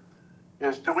here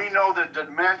is, do we know the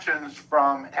dimensions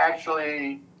from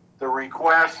actually the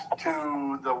request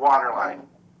to the water line?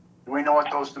 Do we know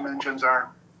what those dimensions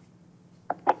are?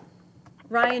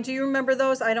 Ryan, do you remember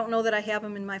those? I don't know that I have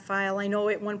them in my file. I know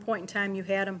at one point in time you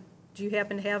had them. Do you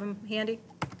happen to have them handy?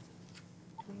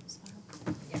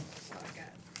 Yeah, that's all I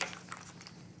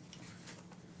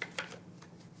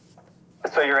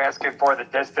got. So you're asking for the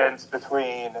distance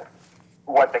between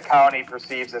what the county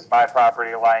perceives as my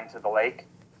property line to the lake?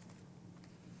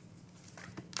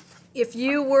 If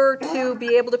you were to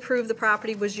be able to prove the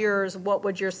property was yours, what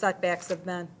would your setbacks have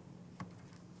been?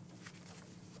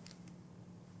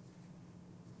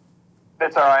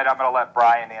 It's all right. I'm going to let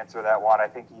Brian answer that one. I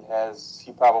think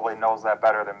he probably knows that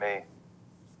better than me.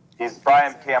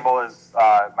 Brian Campbell is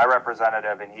my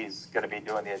representative, and he's going to be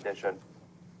doing the addition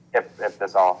if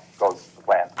this all goes to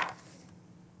plan.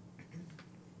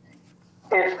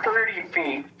 It's 30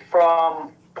 feet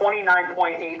from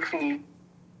 29.8 feet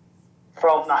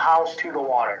from the house to the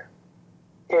water,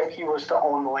 if he was to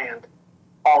own the land,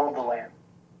 all of the land.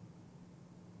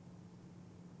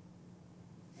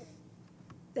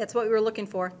 That's what we were looking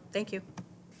for. Thank you.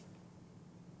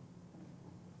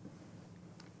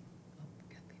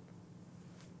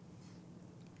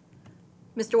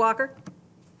 Mr. Walker?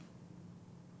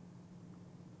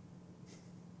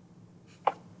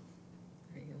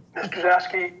 Mr.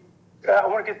 Zosky, I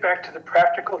want to get back to the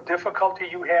practical difficulty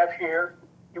you have here.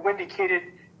 You indicated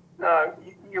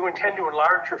you intend to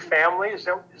enlarge your family. Is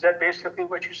that basically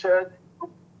what you said?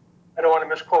 I don't want to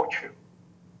misquote you.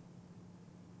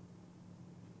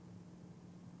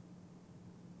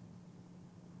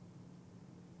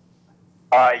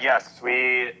 Yes,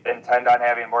 we intend on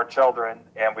having more children,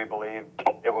 and we believe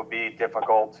it will be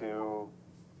difficult to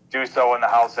do so in the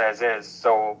house as is.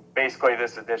 So basically,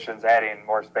 this addition's adding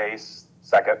more space,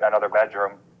 another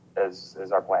bedroom is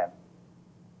our plan.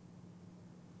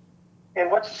 And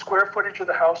what's the square footage of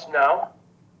the house now?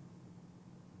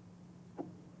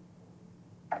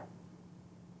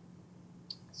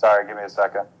 Sorry, give me a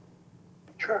second.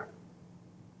 Sure.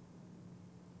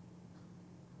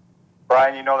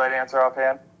 Brian, you know that answer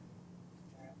offhand?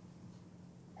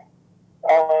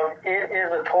 It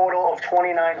is a total of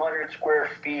 2,900 square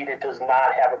feet. It does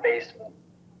not have a basement.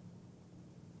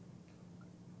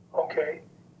 Okay.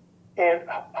 And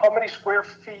how many square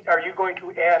feet are you going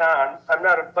to add on? I'm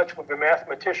not much of a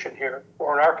mathematician here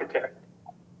or an architect.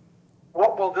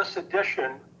 What will this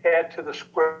addition add to the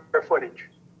square footage?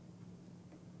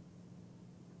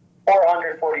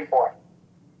 444.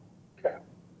 Okay.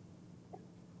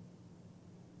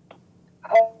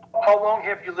 How long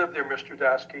have you lived there, Mr.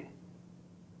 Dosky?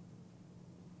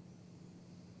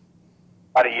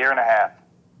 About a year and a half.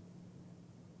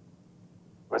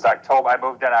 It was October. I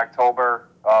moved in October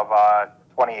of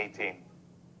 2018.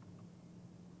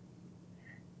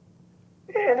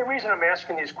 And the reason I'm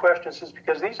asking these questions is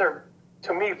because these are,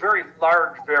 to me, very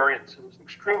large variances,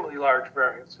 extremely large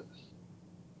variances.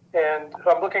 And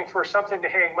I'm looking for something to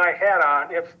hang my hat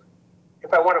on. If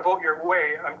I want to vote your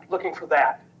way, I'm looking for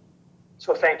that.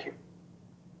 So thank you.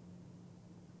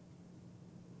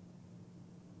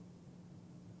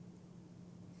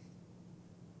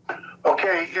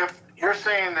 Okay, if you're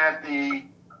saying that the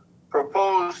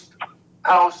proposed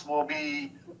house will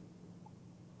be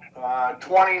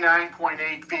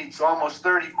 29.8 feet, so almost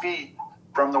 30 feet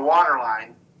from the water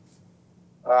line,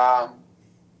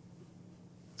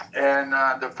 and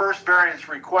the first variance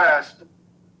request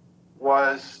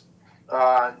was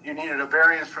you needed a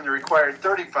variance from the required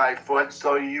 35 foot,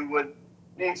 so you would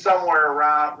need somewhere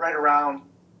right around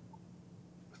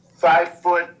 5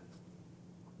 foot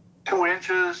 2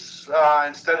 inches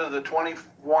instead of the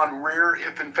 21 rear,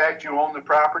 if in fact you own the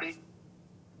property?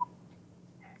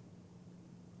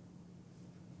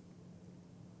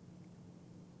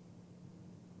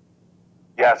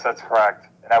 Yes, that's correct.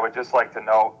 And I would just like to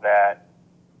note that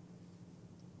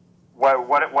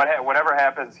whatever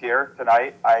happens here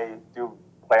tonight, I do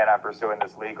plan on pursuing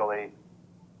this legally.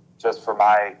 Just for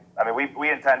we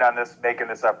intend on making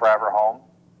this a forever home,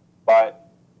 but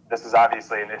this is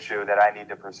obviously an issue that I need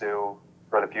to pursue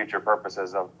for the future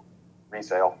purposes of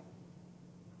resale.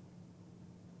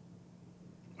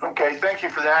 Okay, thank you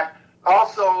for that.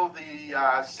 Also, the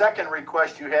second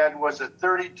request you had was a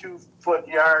 32-foot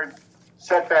yard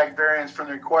setback variance from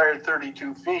the required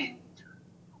 32 feet.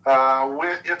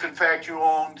 If in fact you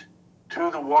owned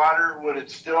to the water, would it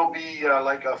still be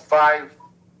like a 5,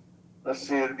 let's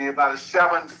see, it'd be about a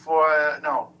 7 foot,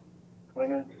 no,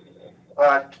 2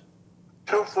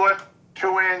 foot,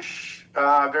 2 inch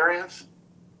variance?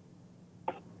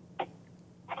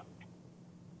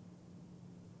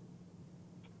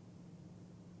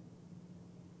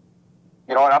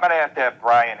 You know what, I'm gonna have to have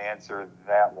Brian answer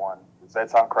that one. Does that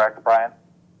sound correct, Brian?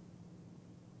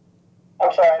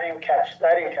 I'm sorry, I didn't catch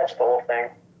the whole thing.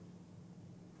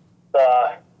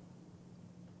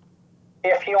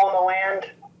 If you own the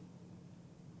land,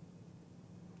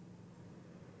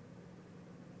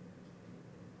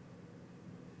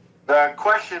 the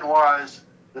question was,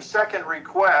 the second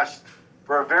request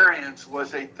for a variance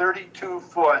was a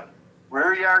 32-foot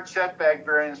rear yard setback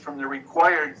variance from the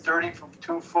required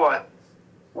 32 foot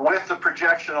with the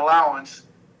projection allowance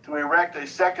to erect a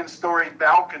second-story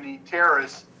balcony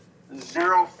terrace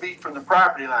 0 feet from the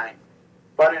property line.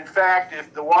 But in fact,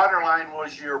 if the water line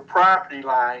was your property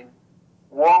line,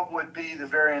 what would be the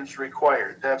variance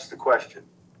required? That's the question.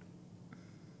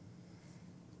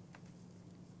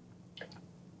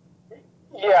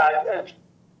 yeah, it's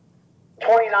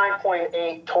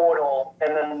 29.8 total,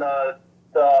 and then the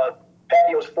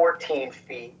patio's 14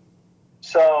 feet.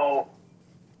 So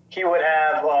he would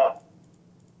have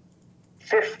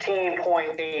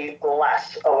 15.8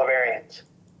 less of a variance.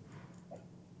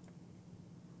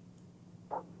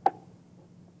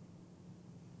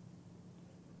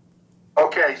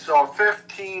 Okay, so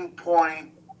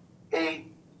 15.8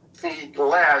 feet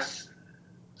less,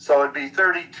 so it'd be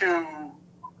 32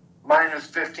 minus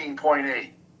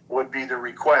 15.8 would be the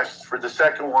request for the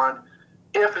second one,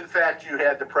 if in fact you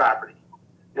had the property,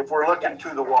 if we're looking to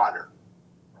the water.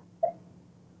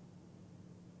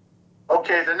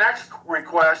 Okay, the next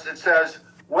request, it says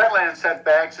wetland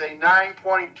setbacks, a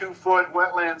 9.2 foot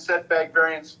wetland setback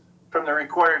variance from the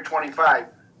required 25.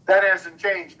 That hasn't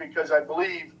changed because I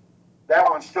believe that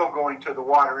one's still going to the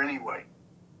water anyway.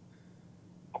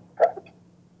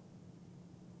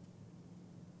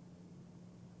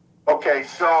 Okay,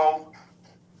 so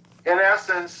in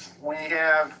essence, we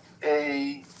have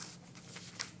even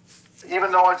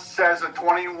though it says a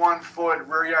 21-foot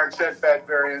rear yard setback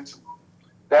variance,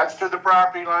 that's to the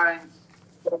property line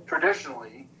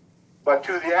traditionally, but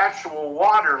to the actual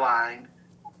water line,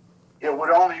 it would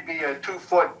only be a 2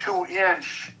 foot, 2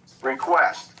 inch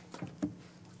request.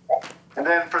 And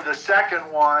then for the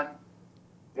second one,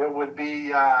 it would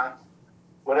be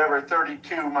whatever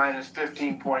 32 minus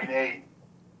 15.8.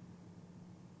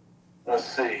 Let's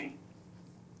see.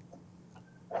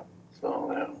 So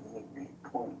that would be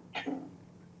 0.2.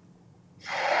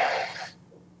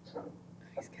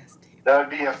 That would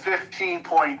be a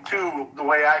 15.2, the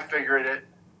way I figured it,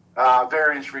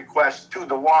 variance request to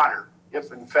the water,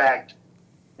 if in fact,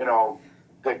 you know,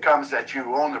 that comes that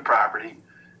you own the property.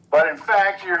 But in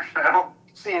fact, I don't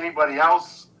see anybody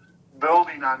else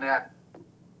building on that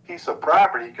piece of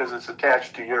property because it's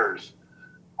attached to yours.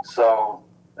 So,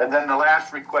 and then the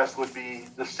last request would be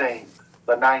the same,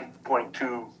 the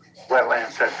 9.2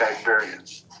 wetland setback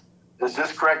variance. Is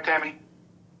this correct, Tammy?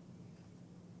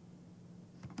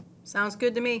 Sounds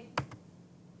good to me.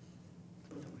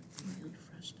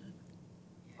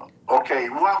 Okay,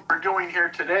 what we're doing here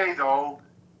today, though,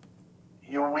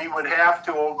 we would have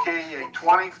to okay a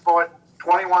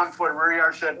 21-foot rear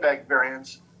yard setback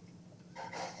variance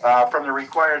from the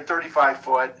required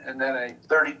 35-foot, and then a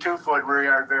 32-foot rear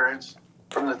yard variance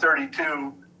from the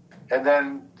 32, and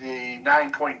then the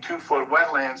 9.2-foot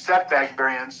wetland setback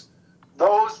variance.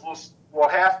 Those will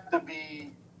have to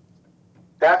be,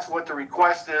 that's what the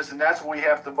request is, and that's what we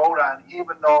have to vote on,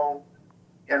 even though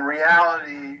in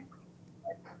reality,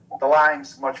 the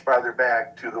line's much farther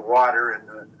back to the water, and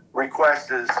the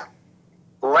request is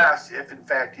less if in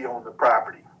fact he owned the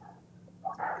property.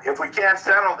 If we can't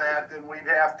settle that, then we'd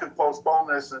have to postpone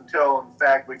this until in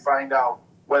fact we find out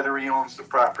whether he owns the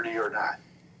property or not.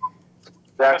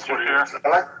 That's what it is.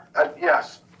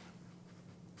 Yes.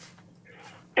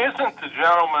 Isn't the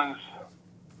gentleman's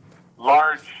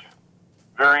large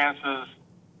variances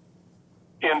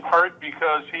in part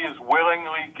because he is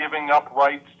willingly giving up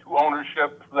rights to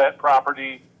ownership of that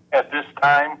property at this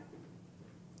time?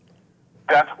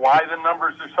 That's why the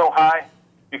numbers are so high,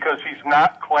 because he's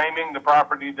not claiming the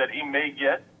property that he may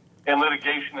get in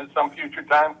litigation at some future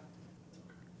time?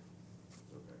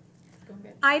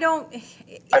 I don't,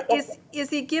 is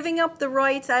he giving up the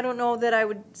rights? I don't know that I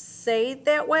would say it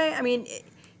that way. I mean,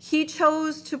 he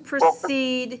chose to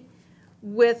proceed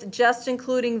with just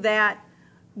including that,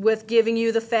 with giving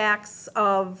you the facts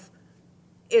of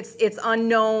it's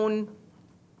unknown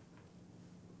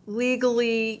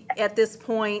legally at this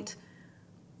point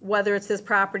whether it's his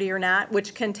property or not,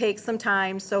 which can take some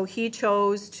time. So he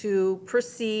chose to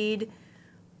proceed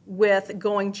with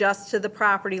going just to the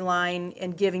property line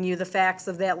and giving you the facts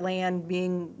of that land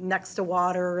being next to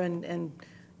water and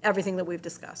everything that we've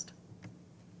discussed.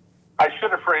 I should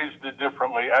have phrased it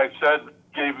differently. I said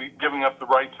giving up the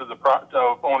rights of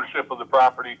ownership of the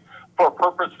property for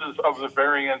purposes of the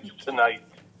variance tonight.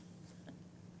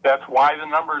 That's why the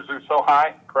numbers are so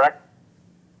high, correct?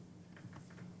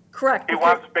 Correct. He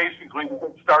wants basically to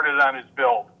get started on his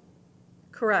build.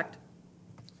 Correct.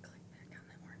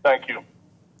 Thank you.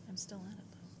 I'm still at it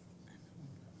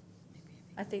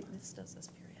though. I think this does this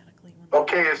periodically.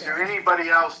 Okay, is there anybody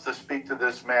else to speak to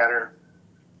this matter,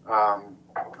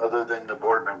 other than the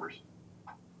board members?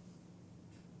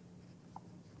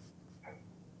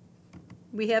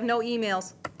 We have no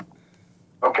emails.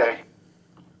 Okay.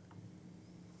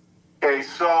 Okay,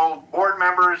 so board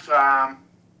members,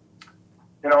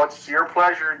 it's your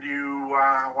pleasure. Do you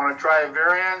want to try a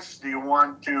variance? Do you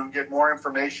want to get more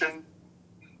information?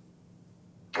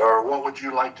 Or what would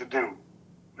you like to do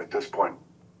at this point?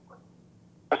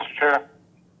 Mr. Chair,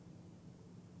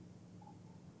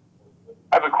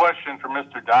 I have a question for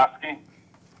Mr. Dosky.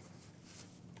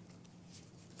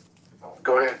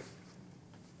 Go ahead.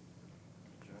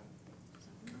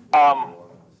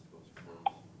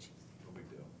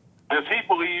 Does he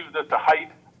believe that the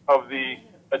height of the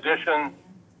addition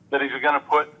that he's going to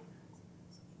put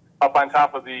up on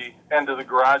top of the end of the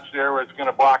garage there, where it's going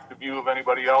to block the view of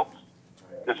anybody else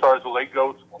as far as the lake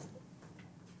goes?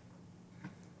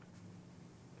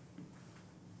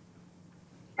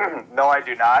 No, I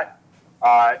do not.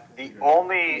 I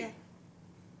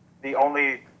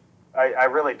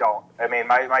really don't. I mean,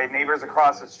 my neighbors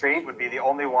across the street would be the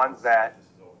only ones that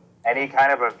any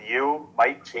kind of a view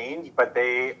might change, but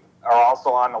they are also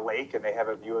on the lake and they have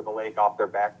a view of the lake off their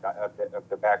back of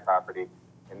their back property.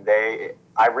 And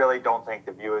I really don't think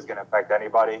the view is going to affect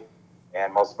anybody.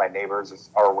 And most of my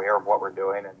neighbors are aware of what we're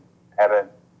doing and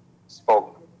haven't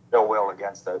spoke ill will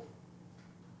against it.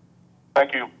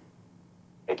 Thank you.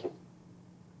 Thank you.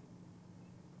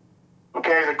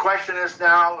 Okay, the question is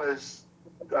now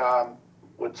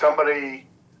would somebody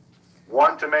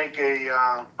want to make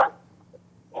a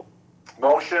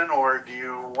motion, or do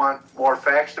you want more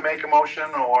facts to make a motion,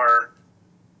 or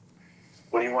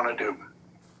what do you want to do?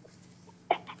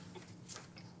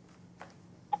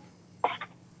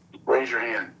 Raise your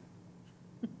hand.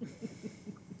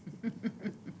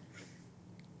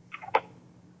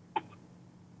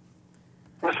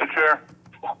 Mr. Chair.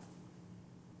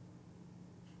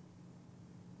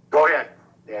 Go ahead,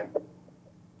 Dan.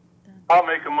 I'll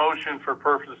make a motion for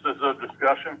purposes of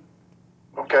discussion.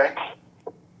 Okay.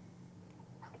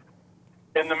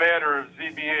 In the matter of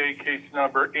ZBA case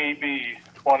number AB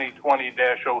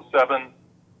 2020-07,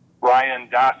 Ryan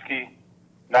Dosky,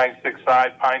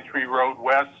 965 Pine Tree Road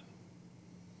West,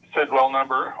 Sidwell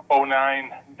number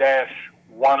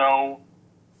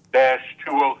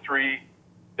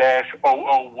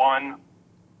 09-10-203-001.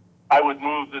 I would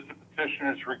move that the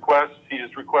petitioner's request, he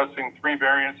is requesting 3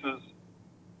 variances.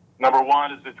 Number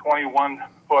 1 is a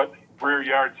 21-foot rear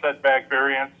yard setback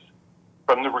variance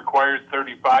from the required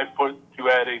 35-foot to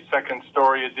add a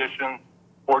second-story addition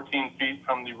 14 feet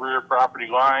from the rear property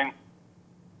line.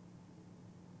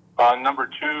 Number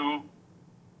 2,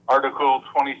 Article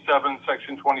 27,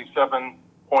 Section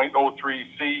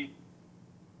 27.03C,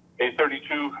 a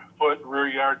 32-foot rear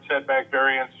yard setback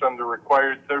variance from the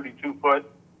required 32-foot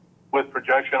with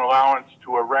projection allowance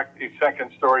to erect a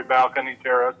second-story balcony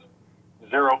terrace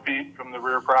 0 feet from the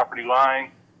rear property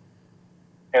line.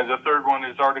 And the third one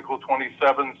is Article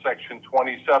 27, Section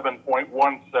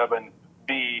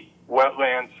 27.17B,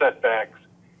 wetland setbacks,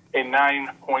 a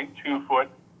 9.2-foot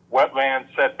wetland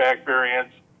setback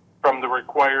variance from the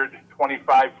required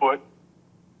 25-foot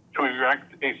to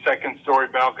erect a second-story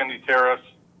balcony terrace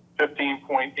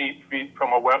 15.8 feet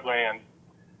from a wetland.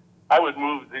 I would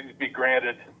move these be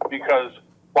granted because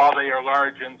while they are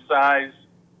large in size,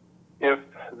 if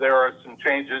there are some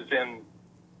changes in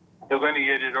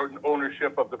delineated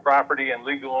ownership of the property and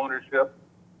legal ownership,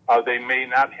 they may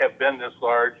not have been this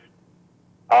large.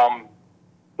 The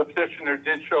petitioner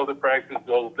did show the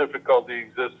practical difficulty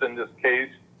exists in this case.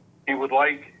 He would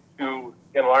like to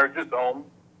enlarge his home.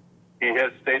 He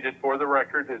has stated for the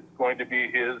record it's going to be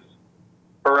his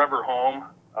forever home.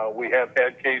 We have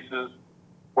had cases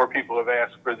where people have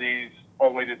asked for these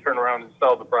only to turn around and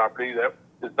sell the property. That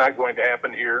is not going to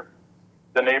happen here.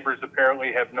 The neighbors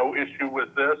apparently have no issue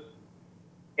with this,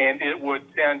 and it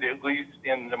would tend, at least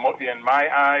in my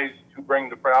eyes, to bring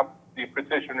the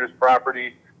petitioner's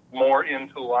property more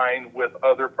into line with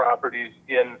other properties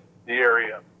in the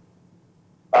area.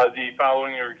 The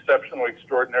following are exceptional,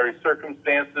 extraordinary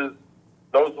circumstances.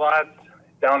 Those lots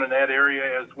down in that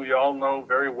area, as we all know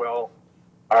very well,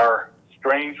 are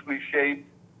strangely shaped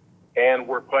and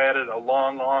were platted a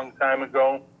long, long time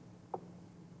ago.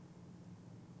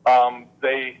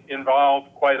 They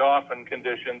involve quite often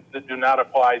conditions that do not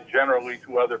apply generally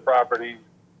to other properties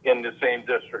in the same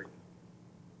district.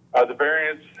 The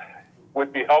variance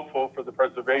would be helpful for the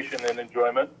preservation and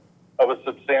enjoyment of a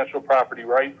substantial property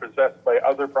right possessed by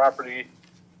other property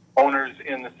owners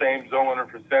in the same zone or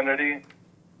vicinity,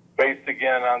 based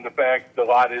again on the fact the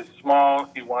lot is small.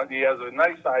 He has a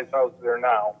nice sized house there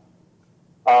now,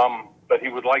 but he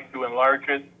would like to enlarge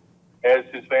it as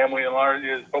his family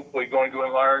is hopefully going to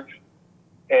enlarge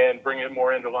and bring it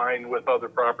more into line with other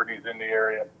properties in the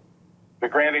area. The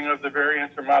granting of the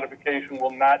variance or modification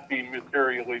will not be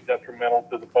materially detrimental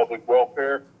to the public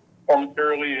welfare or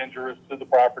materially injurious to the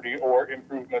property or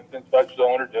improvements in such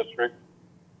zone or district.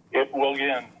 It will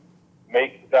again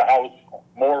make the house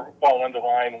more fall into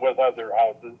line with other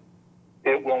houses.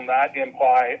 It will not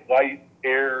imply light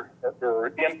air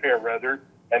or impair rather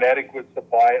an adequate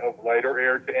supply of light or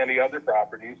air to any other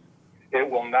properties. It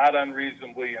will not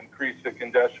unreasonably increase the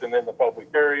congestion in the public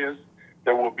areas.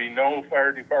 There will be no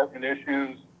fire department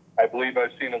issues. I believe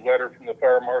I've seen a letter from the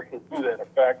fire marshal to that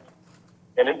effect.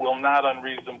 And it will not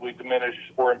unreasonably diminish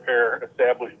or impair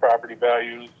established property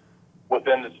values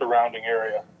within the surrounding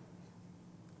area.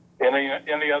 In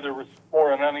any other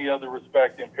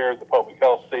respect, impair the public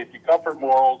health, safety, comfort,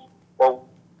 morals, or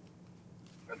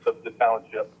of the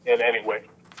township in any way.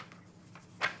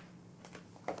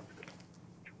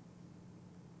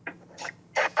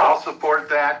 I'll support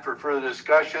that for further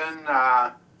discussion.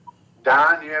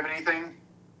 Don, do you have anything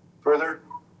further?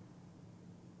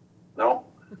 No?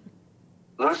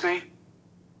 Lucy?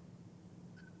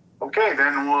 Okay,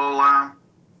 then we'll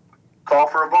call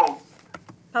for a vote.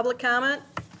 Public comment?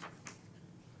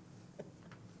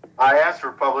 I asked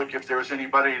for public if there was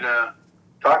anybody to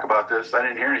talk about this. I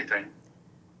didn't hear anything.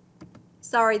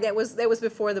 Sorry, that was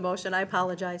before the motion. I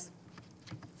apologize.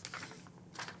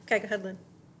 Okay, go ahead, Lynn.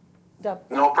 Deb.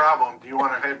 No problem. Do you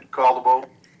want to head and call the vote?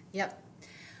 Yep.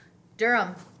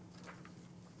 Durham.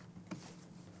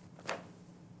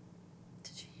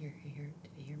 Did you hear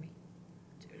me?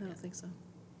 I don't think so.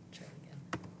 Try it again.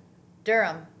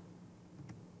 Durham.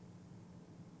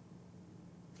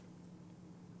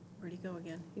 Where'd he go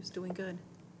again? He was doing good.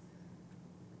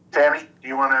 Tammy, do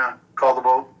you want to call the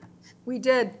vote? We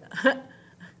did.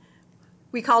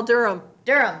 We called Durham.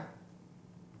 Durham.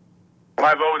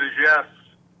 My vote is yes.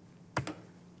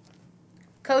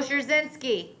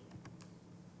 Kosherzinski.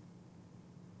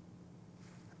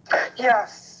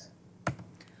 Yes.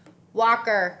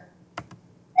 Walker.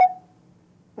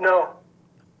 No.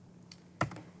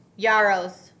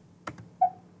 Yaros.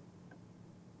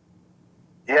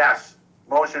 Yes.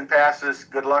 Motion passes.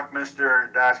 Good luck,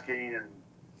 Mr. Dosky, and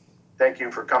thank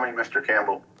you for coming, Mr.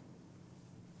 Campbell.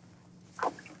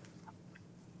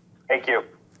 Thank you.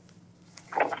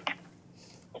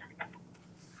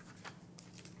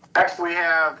 Next, we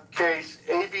have case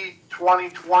AB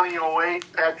 2020-08,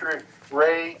 Patrick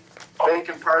Ray,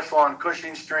 vacant parcel on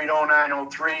Cushing Street,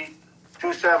 0903,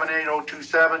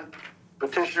 278027.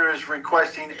 Petitioner is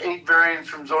requesting 8 variants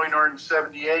from zoning ordinance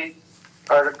 78,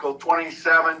 Article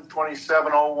 27,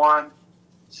 2701,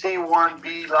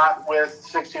 C1B lot width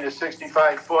 60 to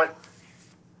 65 foot.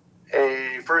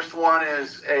 First one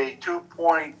is a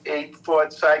 2.8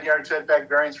 foot side yard setback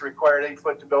variance required 8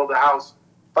 foot to build a house,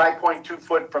 5.2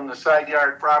 foot from the side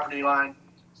yard property line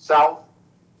south.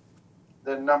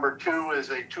 Then number 2 is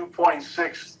a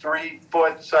 2.63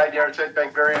 foot side yard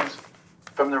setback variance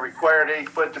from the required 8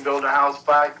 foot to build a house,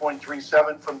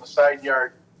 5.37 from the side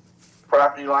yard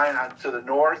property line on to the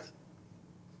north.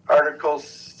 Article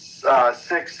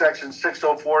 6, section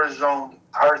 604, zone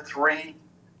R3,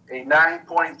 a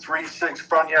 9.36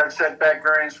 front yard setback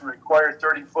variance from required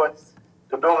 30 foot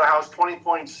to build a house,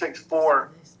 20.64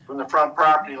 from the front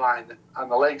property line on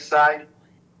the lake side.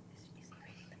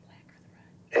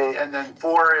 And then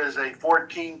 4 is a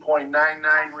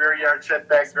 14.99 rear yard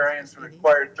setback variance from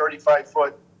required 35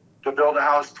 foot to build a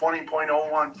house,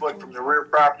 20.01 foot from the rear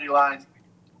property line,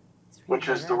 which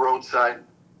is the roadside.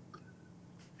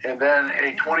 And then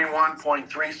a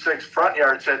 21.36 front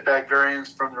yard setback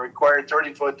variance from the required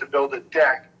 30 foot to build a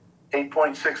deck,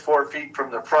 8.64 feet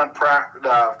from the front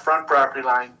property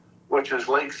line, which is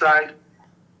lakeside.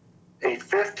 A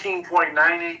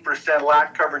 15.98%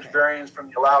 lot coverage variance from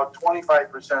the allowed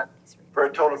 25% for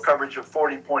a total coverage of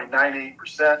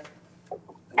 40.98%.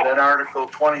 And then Article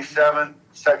 27,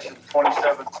 Section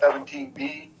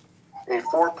 2717B, a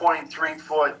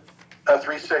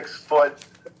 36 foot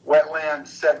wetland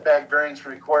setback variance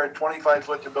required 25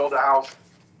 foot to build a house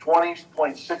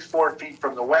 20.64 feet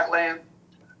from the wetland.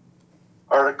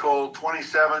 Article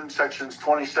 27, Sections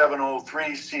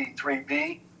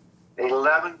 2703C3B,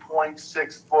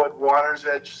 11.6 foot water's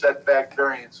edge setback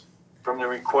variance from the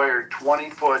required 20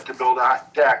 foot to build a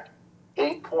deck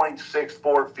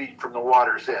 8.64 feet from the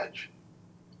water's edge.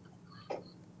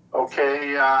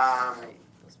 Okay,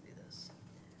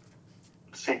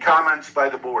 see comments by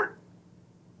the board.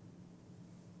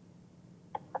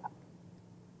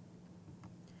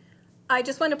 I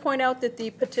just want to point out that the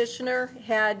petitioner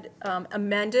had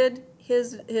amended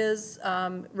his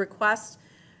request.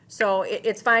 So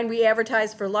it's fine, we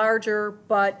advertised for larger,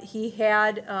 but he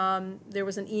had, there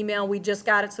was an email, we just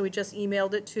got it, so we just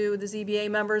emailed it to the ZBA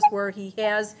members where he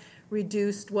has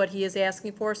reduced what he is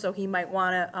asking for, so he might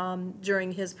want to,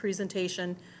 during his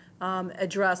presentation,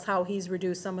 address how he's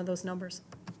reduced some of those numbers.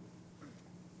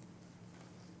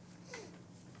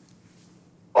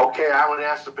 Okay, I would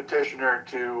ask the petitioner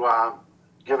to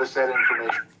give us that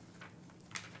information.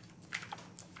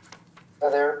 Hi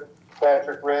there,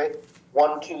 Patrick Ray,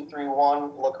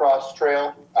 1231 La Crosse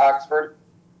Trail, Oxford.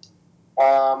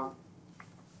 Can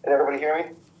everybody hear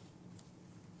me?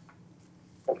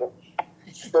 Okay.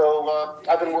 So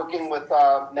I've been working with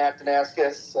Matt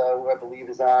Danaskis, who I believe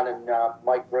is on, and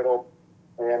Mike Riddle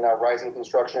and Rising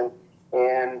Construction.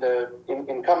 And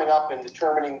in coming up and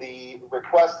determining the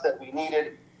request that we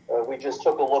needed, we just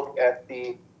took a look at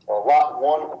the Lot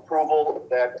 1 approval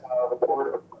that the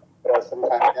board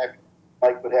sometime back.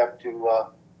 Mike would have to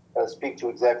speak to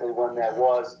exactly when that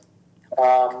was.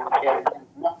 And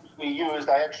numbers we used,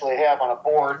 I actually have on a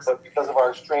board, but because of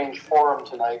our strange forum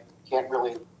tonight, can't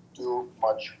really do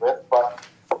much with. But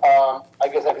I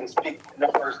guess I can speak to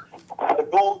numbers. The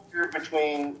goal here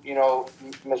between,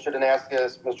 Mr.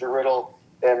 Danaskis, Mr. Riddle,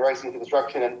 and Rising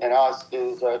Construction and us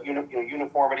is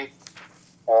uniformity.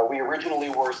 We originally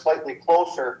were slightly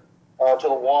closer to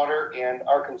the water, and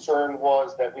our concern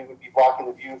was that we would be blocking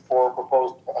the view for a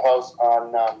proposed house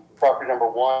on property number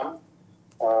 1.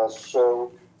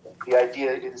 So the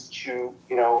idea is to,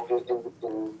 in a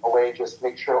way, just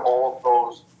make sure all of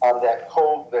those on that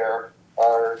cove there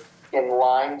are in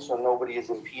line, so nobody is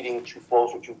impeding too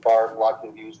close or too far,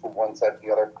 blocking views from one side to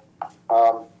the other.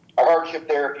 Our hardship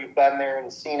there, if you've been there and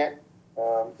seen it,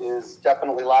 is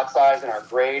definitely lot size and our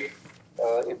grade.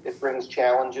 It brings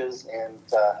challenges, and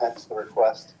hence the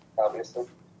request, obviously.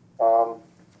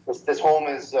 This home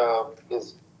is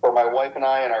for my wife and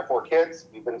I and our 4 kids.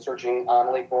 We've been searching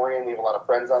on Lake Orion. We have a lot of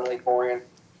friends on Lake Orion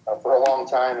for a long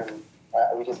time, and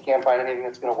we just can't find anything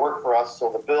that's going to work for us. So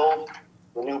the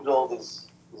new build is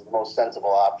the most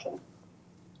sensible option.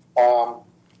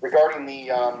 Regarding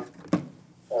the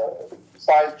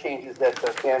size changes that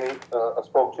Tammy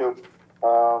spoke to,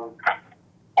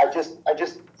 I just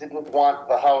didn't want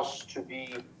the house to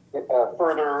be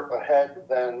further ahead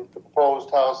than the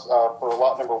proposed house for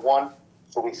lot number 1.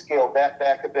 So we scaled that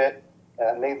back a bit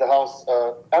and made the house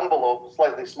envelope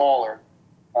slightly smaller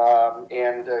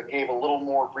and gave a little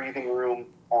more breathing room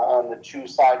on the 2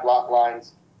 side lot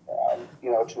lines,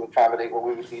 to accommodate what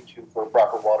we would need to for a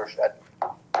proper watershed.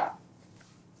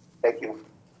 Thank you.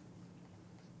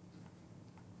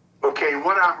 Okay,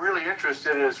 what I'm really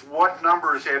interested in is what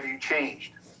numbers have you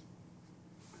changed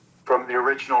from the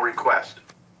original request?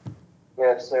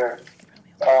 Yes, sir.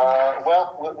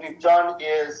 Well, what we've done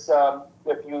is,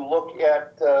 if you look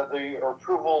at the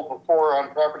approval before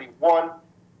on property 1,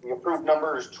 the approved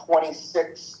number is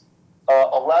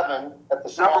 2611 at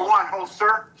the Number 1, hold,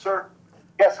 sir.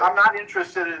 Yes, sir. I'm not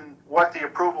interested in what the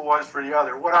approval was for the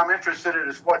other. What I'm interested in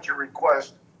is what your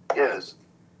request is.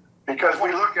 Because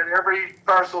we look at every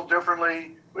parcel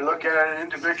differently, we look at it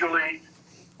individually,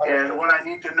 and what I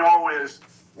need to know is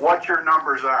what your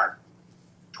numbers are.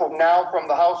 Now from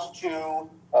the house to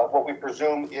what we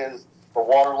presume is the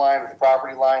water line or the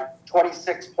property line,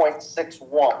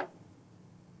 26.61.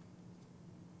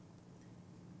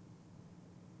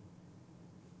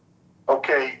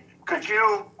 Okay, could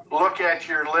you look at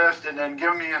your list and then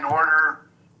give me an order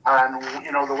on,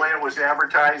 the way it was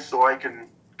advertised so I can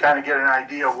kind of get an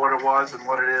idea of what it was and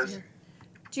what it is?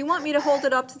 Do you want me to hold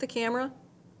it up to the camera?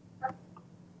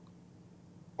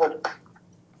 But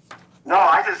No,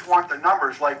 I just want the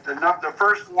numbers, like the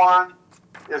first one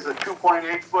is a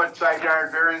 2.8-foot side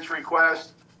yard variance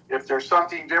request. If there's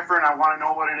something different, I want to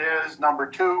know what it is. Number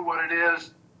 2, what it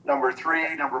is. Number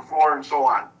 3, number 4, and so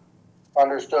on.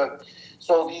 Understood.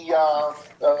 So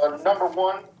the number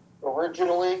 1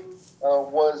 originally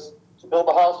was to build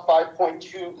the house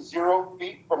 5.20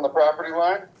 feet from the property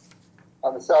line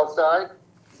on the south side.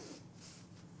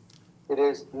 It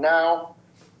is now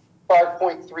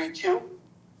 5.32.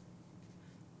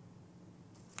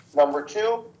 Number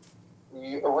 2,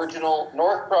 the original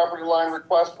north property line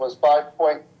request was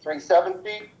 5.37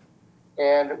 feet,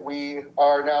 and we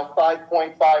are now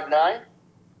 5.59.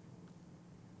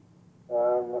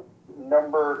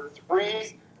 Number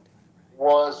 3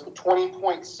 was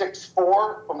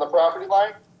 20.64 from the property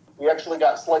line. We actually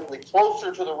got slightly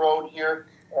closer to the road here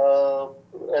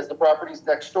as the properties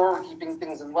next door were keeping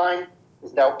things in line.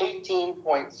 Is now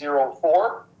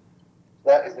 18.04.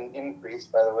 That is an increase,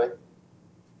 by the way.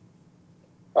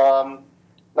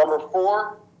 Number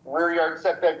 4, rear yard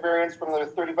setback variance from the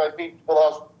 35 feet to the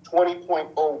house,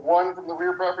 20.01 from the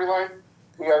rear property line.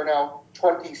 We are now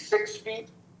 26 feet.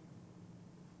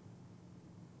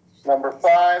 Number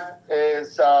 5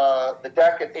 is the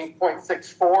deck at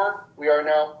 8.64. We are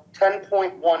now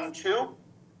 10.12.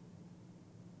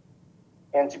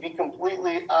 And to be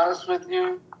completely honest with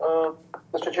you,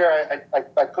 Mr. Chair,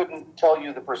 I couldn't tell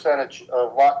you the percentage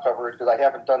of lot coverage because I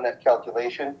haven't done that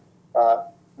calculation,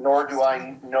 nor do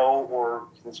I know or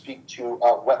can speak to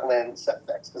wetland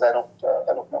setbacks because I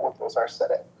don't know what those are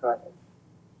set at currently.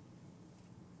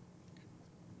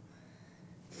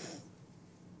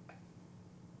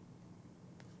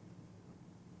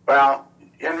 Well,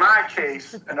 in my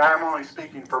case, and I'm only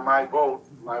speaking for my vote,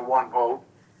 my one vote,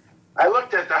 I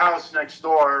looked at the house next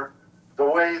door, the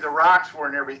way the rocks were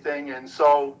and everything, and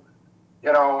so,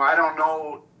 you know, I don't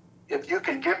know if you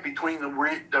can get between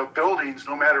the buildings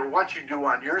no matter what you do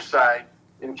on your side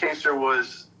in case there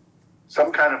was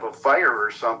some kind of a fire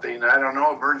or something. I don't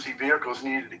know, emergency vehicles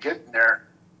needed to get in there.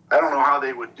 I don't know how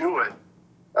they would do it.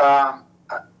 My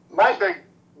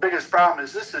biggest problem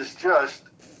is this is just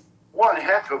one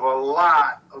heck of a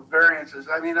lot of variances.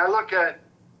 I mean, I look at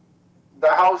the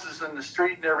houses in the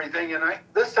street and everything, and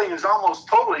this thing is almost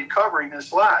totally covering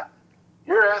this lot.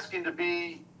 You're asking to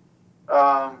be,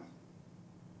 what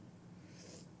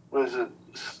is it,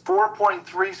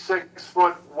 4.36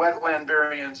 foot wetland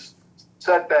variance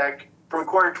setback from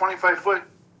required 25 foot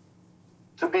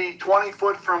to be 20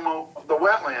 foot from the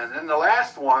wetland. And the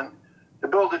last one, to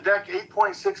build a deck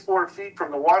 8.64 feet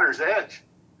from the water's edge.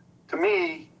 To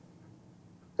me,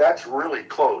 that's really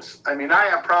close. I mean, I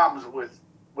have problems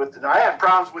I had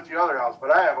problems with the other house, but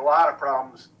I have a lot of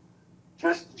problems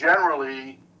just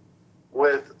generally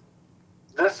with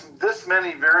this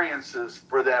many variances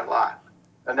for that lot.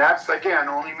 And that's, again,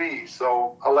 only me.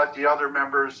 So I'll let the other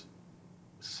members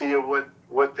see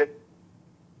what they...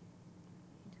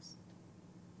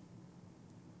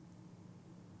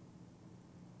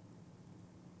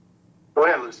 Go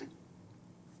ahead, Lucy.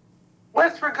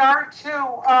 With regard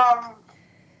to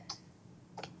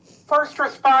first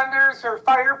responders or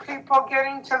fire people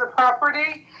getting to the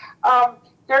property,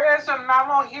 there is a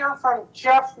memo here from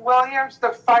Jeff Williams, the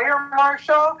fire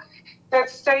marshal, that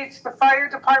states the fire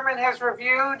department has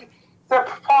reviewed the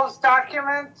proposed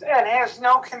document and has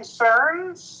no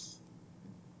concerns.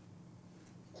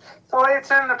 So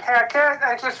it's in the packet.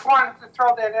 I just wanted to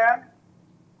throw that in.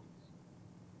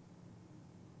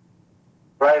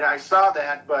 Right, I saw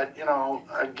that, but, you know,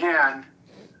 again,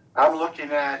 I'm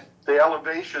looking at the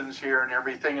elevations here and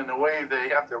everything and the way they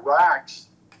have the rocks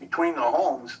between the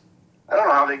homes. I don't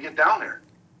know how they get down there.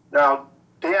 Now,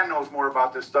 Dan knows more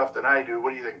about this stuff than I do.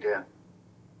 What do you think, Dan?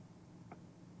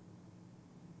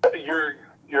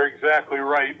 You're exactly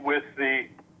right. With the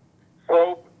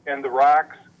slope and the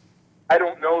rocks, I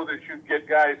don't know that you'd get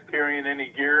guys carrying any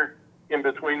gear in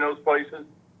between those places.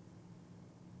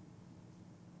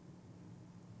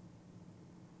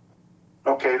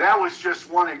 Okay, that was just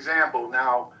one example.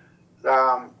 Now,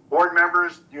 board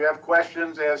members, do you have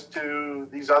questions as to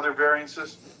these other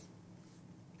variances?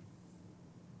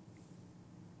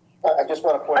 I just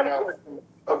want to point out.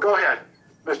 Oh, go ahead,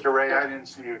 Mr. Ray. I didn't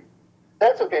see you.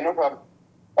 That's okay, no problem.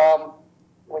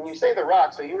 When you say the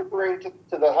rocks, are you referring to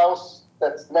the house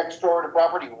that's next door to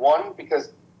property 1?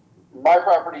 Because my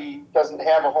property doesn't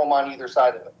have a home on either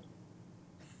side of it.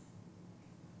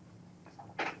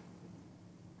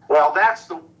 Well, that's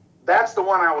the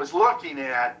one I was looking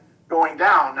at going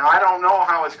down. Now, I don't know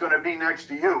how it's going to be next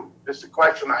to you. It's a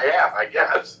question I have, I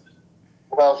guess.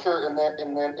 Well, sure, and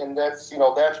that's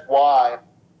that's why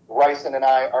Ryson and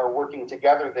I are working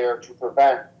together there to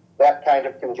prevent that kind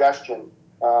of congestion.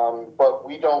 But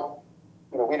we don't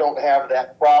we don't have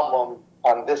that problem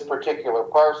on this particular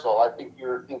parcel. I think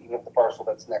you're thinking of the parcel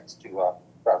that's next to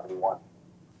property 1.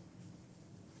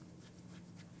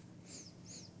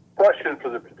 Question for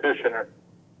the petitioner.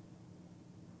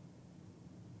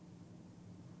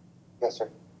 Yes, sir.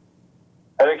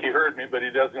 I think he heard me, but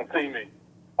he doesn't see me.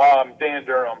 Dan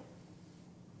Durham.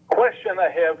 Question I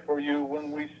have for you,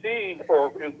 when we see,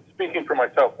 or speaking for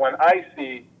myself, when I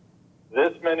see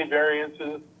this many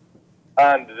variances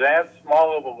on that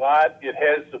small of a lot, it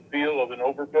has the feel of an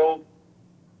overbuild,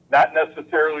 not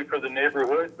necessarily for the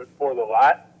neighborhood, but for the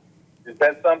lot. Is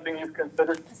that something you've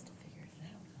considered?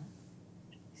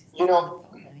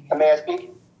 May I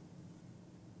speak?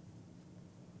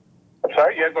 I'm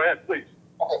sorry, yeah, go ahead, please.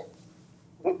 Okay.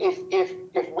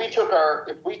 If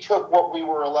we took what we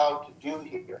were allowed to do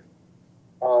here,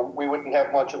 we wouldn't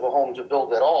have much of a home to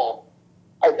build at all.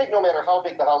 I think no matter how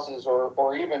big the house is,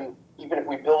 or even if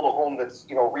we build a home that's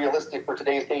realistic for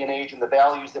today's day and age and the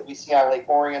values that we see on Lake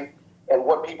Orion and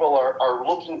what people are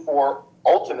looking for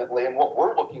ultimately and what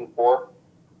we're looking for,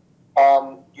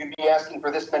 you'd be asking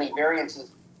for this many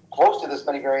variances, close to this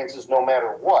many variances, no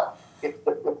matter what. It's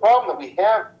the problem that we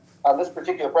have on this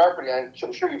particular property, and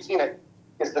I'm sure you've seen it,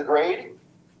 is the grade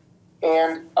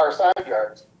and our side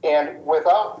yards. And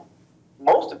without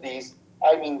most of these,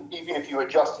 I mean, even if you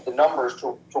adjusted the numbers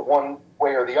to one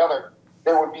way or the other,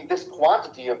 there would be this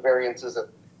quantity of variances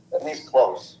at least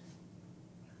close.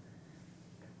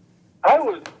 I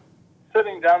was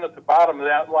sitting down at the bottom of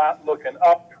that lot looking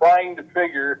up, trying to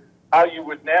figure how you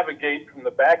would navigate from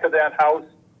the back of that house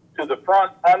to the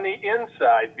front on the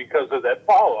inside because of that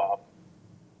fall off.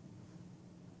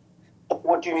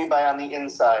 What do you mean by on the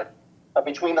inside?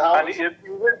 Between the houses? If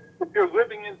you're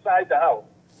living inside the house,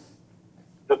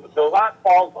 the lot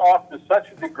falls off to such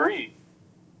a degree,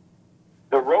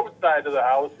 the road side of the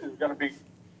house is going to be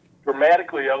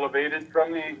dramatically elevated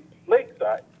from the lake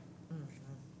side.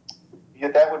 Yeah,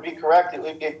 that would be correct.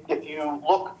 If you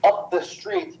look up the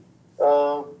street,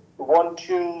 1,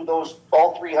 2,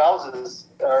 all 3 houses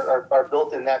are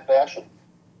built in that fashion.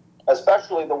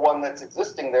 Especially the one that's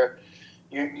existing there.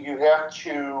 You have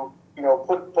to,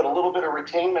 put a little bit of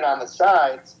retainment on the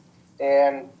sides,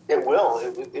 and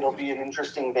it'll be an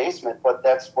interesting basement, but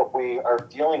that's what we are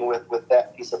dealing with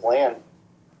that piece of land.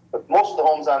 But most of the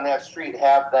homes on that street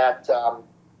have that, or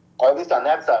at least on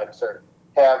that side, sir,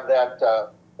 have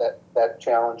that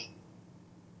challenge.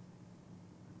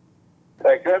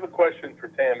 Thank you. I have a question for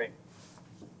Tammy.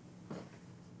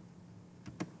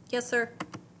 Yes, sir.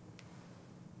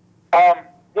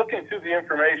 Looking through the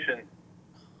information,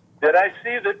 did I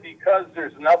see that because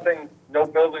there's no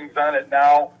buildings on it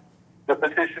now, the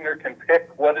petitioner can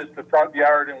pick what is the front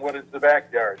yard and what is the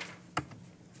backyard?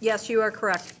 Yes, you are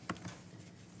correct.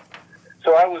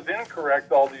 So I was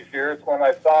incorrect all these years when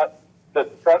I thought that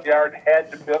the front yard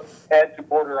had to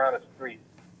border on a street.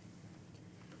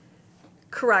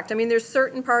 Correct. I mean, there's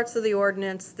certain parts of the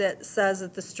ordinance that says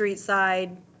that the street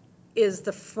side is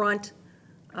the front,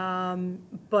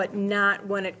 but not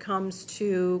when it comes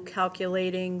to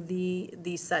calculating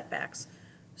the setbacks.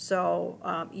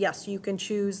 So, yes, you can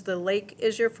choose the lake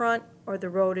is your front or the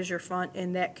road is your front,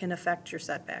 and that can affect your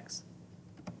setbacks.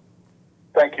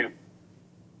 Thank you.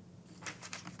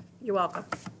 You're welcome.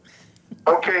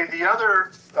 Okay, the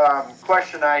other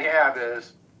question I have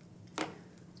is,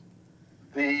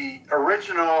 the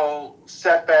original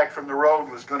setback from the road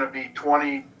was going to be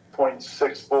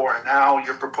 20.64, and now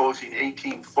you're proposing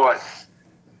 18 foot.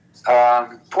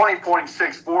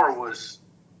 20.64 was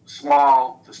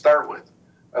small to start with.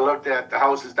 I looked at the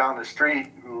houses down the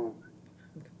street who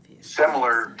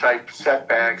similar type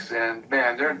setbacks, and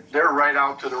man, they're right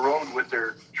out to the road with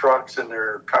their trucks and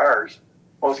their cars.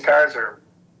 Most cars are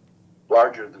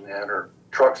larger than that, or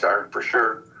trucks are for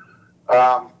sure.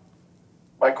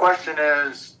 My question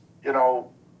is,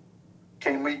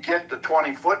 can we get the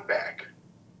 20 foot back?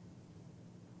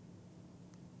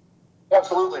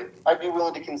 Absolutely. I'd be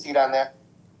willing to concede on that.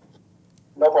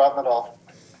 No problem at all.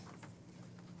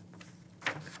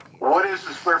 What is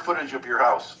the square footage of your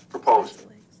house proposed?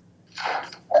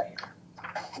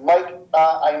 Mike,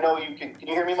 I know you can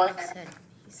you hear me, Mike?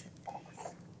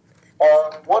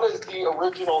 What is the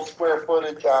original square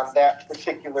footage on that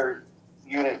particular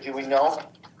unit? Do we know?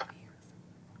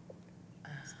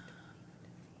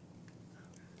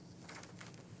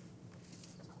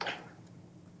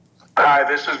 Hi,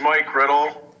 this is Mike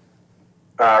Riddle,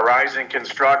 Rising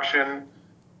Construction.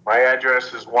 My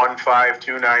address is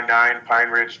 15299 Pine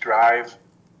Ridge Drive,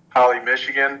 Holly,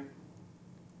 Michigan.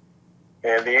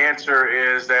 And the answer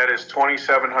is that is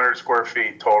 2,700 square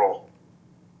feet total.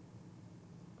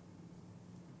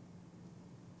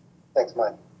 Thanks,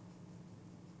 Mike.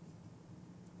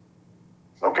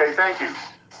 Okay, thank you.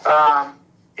 And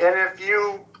if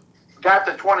you got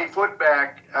the 20-foot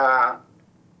back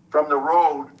from the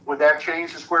road, would that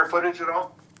change the square footage at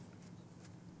all?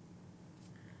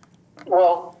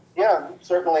 Well, yeah,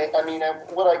 certainly. I mean,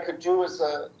 what I could do is,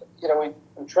 I'm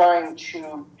trying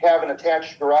to have an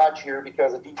attached garage here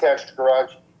because a detached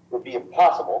garage would be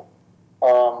impossible,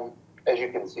 as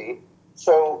you can see.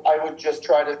 So I would just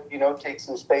try to, take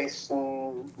some space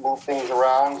and move things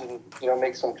around and,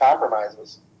 make some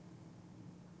compromises.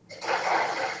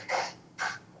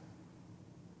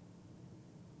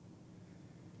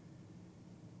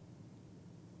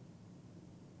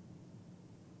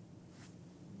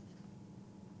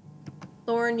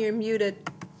 Lauren, you're muted.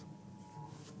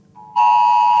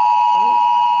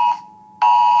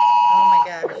 Oh my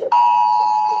gosh.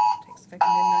 Takes effect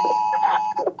midnight.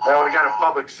 Well, we got a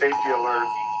public safety alert.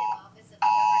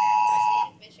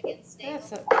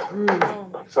 That's a, Oh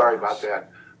my Sorry about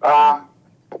that. oh,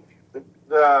 I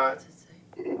thought it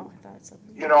said.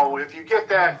 If you get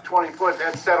that 20 foot,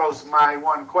 that settles my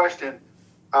one question.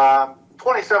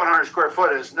 2,700 square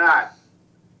foot is not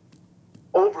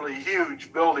overly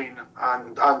huge building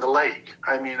on the lake.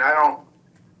 I mean, I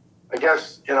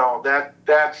guess,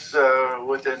 that's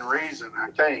within reason,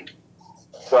 I think.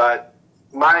 But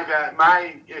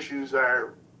my issues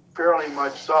are fairly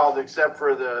much solved except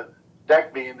for the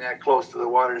deck being that close to the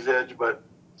water's edge, but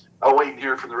I'll wait and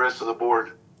hear from the rest of the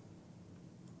board.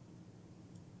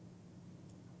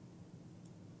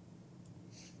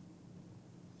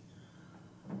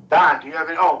 Don, do you have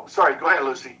any? Oh, sorry. Go ahead,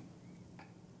 Lucy.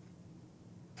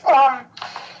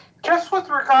 Just with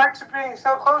regard to being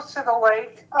so close to the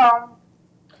lake,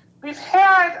 we've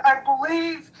had, I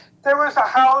believe, there was a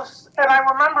house, and I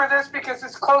remember this because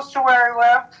it's close to where I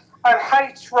live, on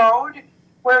Heights Road,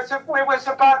 where it was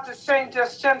about the same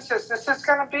distance as this is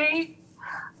going to be.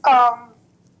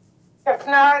 If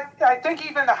not, I think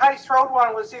even the Heights Road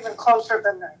one was even closer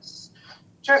than this.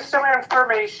 Just some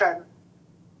information.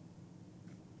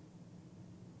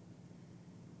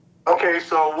 Okay,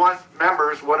 so what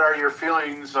are your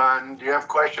feelings on, do you have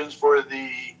questions for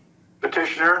the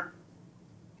petitioner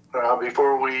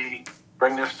before we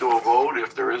bring this to a vote,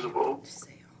 if there is a vote?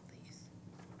 Say all these.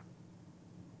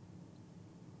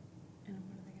 And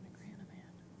what are they gonna grant them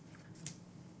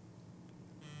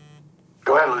at?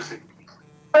 Go ahead, Lucy.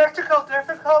 Practical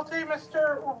difficulty,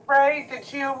 Mr. Ray,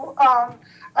 did you,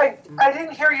 I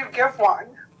didn't hear you give one.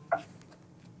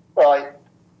 Well,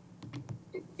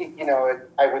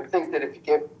 I would think that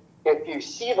if you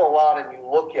see the lot and you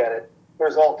look at it,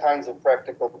 there's all kinds of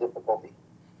practical difficulty.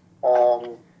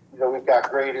 We've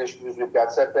got grade issues, we've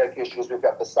got setback issues, we've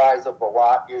got the size of the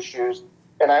lot issues,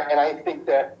 and I think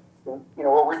that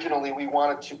originally we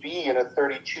wanted to be in a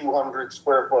 3,200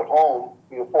 square foot home,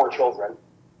 4 children,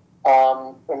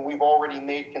 and we've already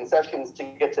made concessions to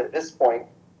get to this point.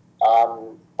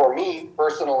 For me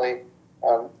personally,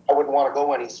 I wouldn't want to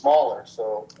go any smaller,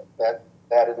 so that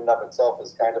in and of itself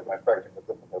is kind of my practical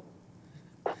difficulty.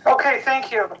 Okay,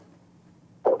 thank you.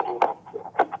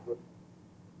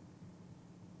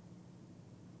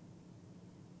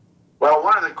 Well,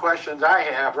 one of the questions I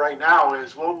have right now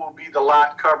is what will be the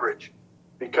lot coverage?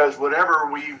 Because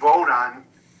whatever we vote on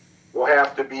will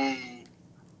have to be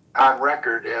on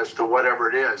record as to whatever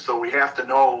it is. So we have to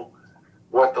know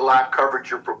what the lot coverage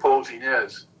you're proposing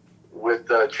is with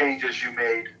the changes you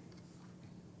made.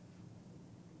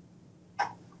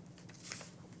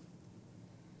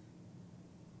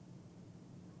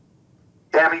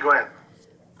 Tammy, go ahead.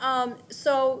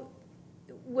 So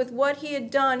with what he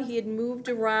had done, he had moved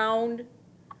around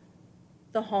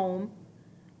the home.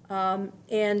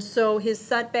 And so his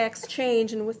setbacks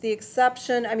change, and with the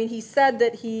exception, I mean, he said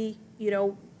that he,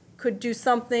 could do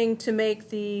something to make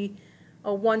the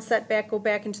one setback go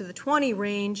back into the 20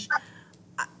 range.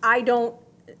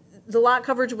 The lot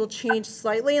coverage will change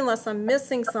slightly unless I'm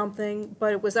missing something,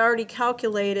 but it was already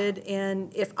calculated,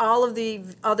 and if all of the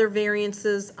other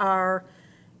variances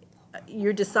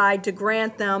you decide to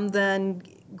grant them, then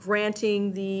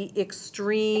granting the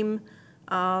extreme,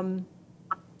 and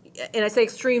I say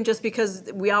extreme just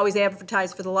because we always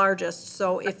advertise for the largest,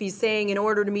 so if he's saying in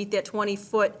order to meet that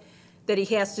 20-foot that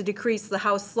he has to decrease the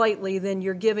house slightly, then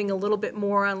you're giving a little bit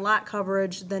more on lot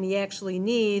coverage than he actually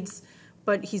needs,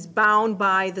 but he's bound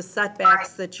by the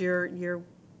setbacks that you're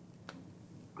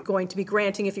going to be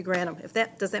granting if you grant them.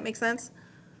 Does that make sense?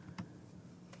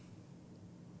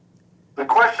 The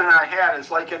question I had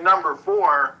is like in number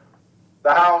 4,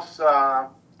 the house,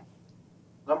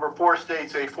 number 4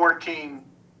 states a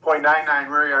 14.99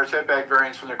 rear yard setback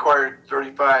variance from the required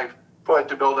 35 foot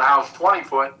to build a house 20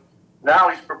 foot. Now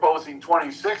he's proposing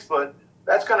 26 foot.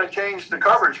 That's going to change the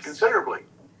coverage considerably.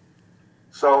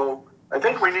 So I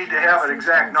think we need to have an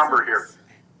exact number here.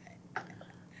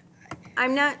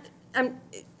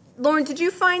 Lauren, did you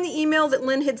find the email that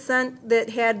Lynn had sent that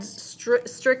had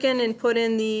stricken and put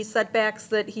in the setbacks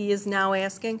that he is now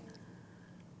asking?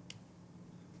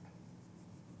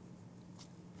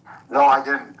 No, I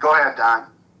didn't. Go ahead, Don.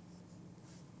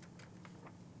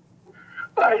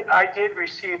 I did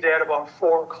receive that about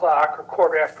 4 o'clock or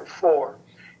 4:15,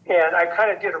 and I kind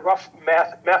of did a rough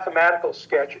mathematical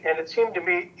sketch, and it seemed to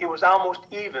me it was almost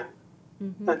even.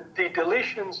 Mm-hmm. The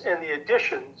deletions and the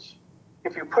additions,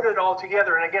 if you put it all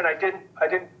together, and again, I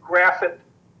didn't graph it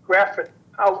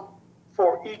out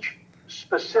for each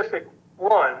specific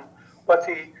one, but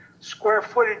the square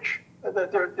footage,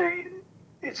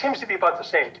 it seems to be about the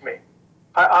same to me.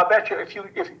 I'll bet you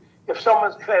if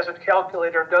someone has a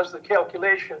calculator and does the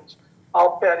calculations,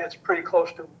 I'll bet it's pretty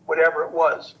close to whatever it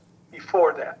was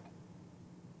before that,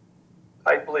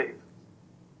 I believe.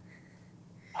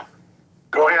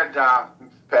 Go ahead,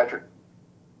 Patrick.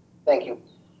 Thank you.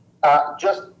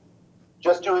 Just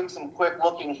doing some quick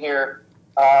looking here.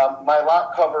 My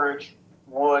lot coverage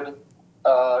would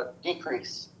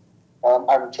decrease.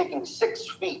 I'm taking 6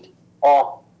 feet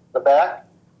off the back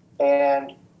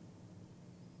and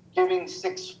giving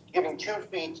 2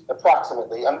 feet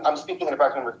approximately. I'm speaking in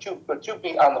approximately 2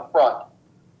 feet on the front.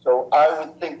 So I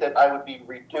would think that I would be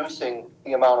reducing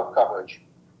the amount of coverage.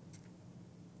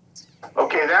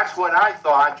 Okay, that's what I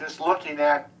thought, just looking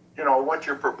at, what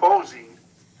you're proposing.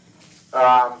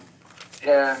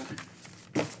 And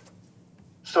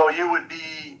so you would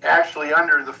be actually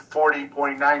under the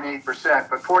 40.98%,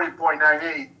 but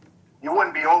 40.98, you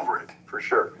wouldn't be over it for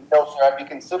sure. No, sir, I'd be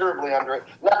considerably under it.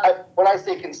 When I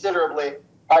say considerably,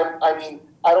 I mean,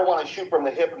 I don't want to shoot from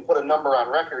the hip and put a number on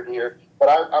record here, but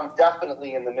I'm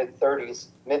definitely in the mid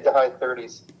to high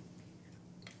 30s.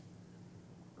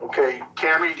 Okay,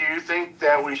 Cammie, do you think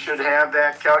that we should have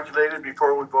that calculated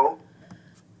before we vote?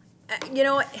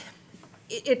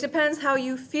 It depends how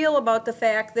you feel about the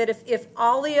fact that if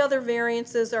all the other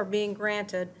variances are being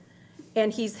granted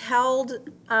and he's held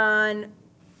on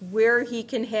where he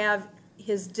can have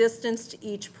his distance to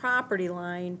each property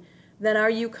line, then are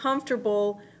you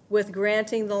comfortable with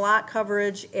granting the lot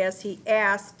coverage as he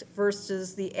asked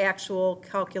versus the actual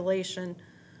calculation?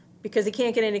 Because he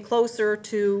can't get any closer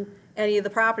to any of the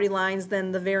property lines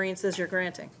than the variances you're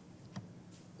granting.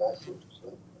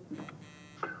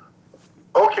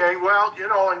 Okay, well,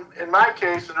 in my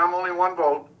case, and I'm only one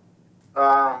vote,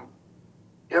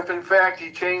 if in fact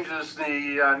he changes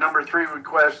the number 3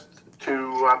 request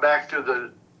to back to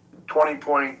the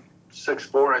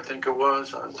 20.64, I think it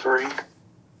was on 3.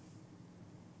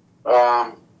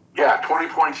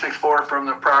 20.64 from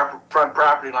the front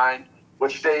property line,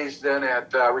 which stays then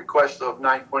at request of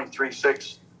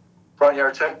 9.36 front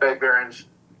yard setback variance.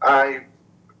 I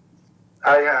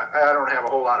don't have a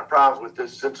whole lot of problems with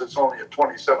this since it's only a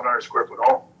 2,700 square foot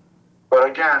home. But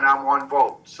again, I'm one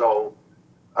vote, so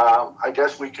I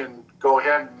guess we can go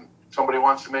ahead and if somebody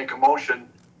wants to make a motion,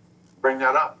 bring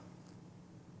that up.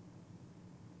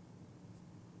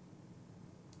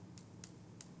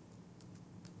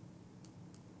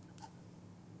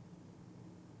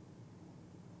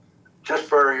 Just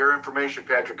for your information,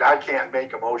 Patrick, I can't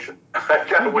make a motion. I've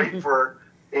got to wait for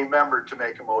a member to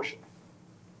make a motion.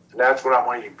 And that's what I'm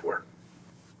waiting for.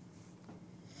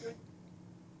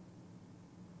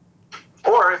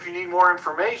 Or if you need more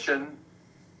information,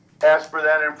 ask for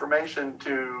that information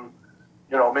to,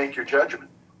 make your judgment,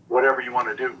 whatever you want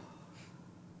to do.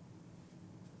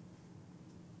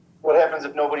 What happens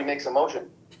if nobody makes a motion?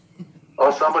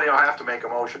 Oh, somebody will have to make a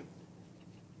motion.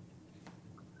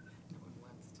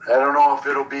 I don't know if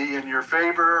it'll be in your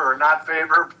favor or not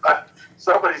favor, but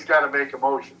somebody's got to make a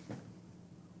motion.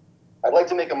 I'd like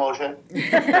to make a motion.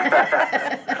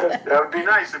 That would be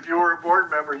nice. If you were a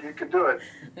board member, you could do it.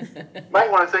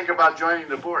 Might want to think about joining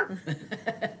the board.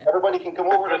 Everybody can come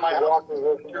over to my house and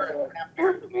have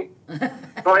beer with me.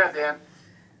 Go ahead, Dan.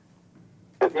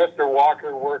 Is Mr.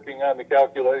 Walker working on the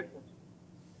calculations?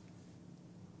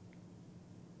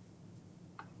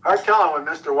 Hard telling what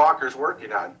Mr. Walker's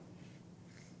working on.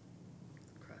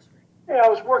 Yeah, I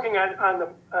was working on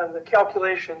the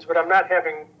calculations, but I'm not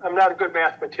a good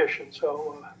mathematician,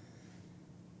 so.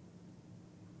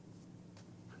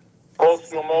 Close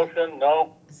to a motion?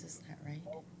 No. Is this not right?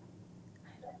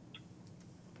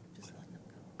 Just let them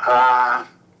go.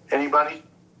 Anybody?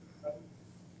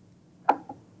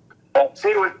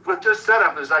 See, with this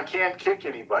setup is I can't kick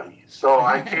anybody, so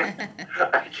I can't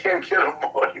get a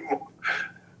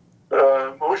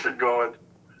motion going.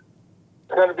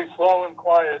 It's going to be slow and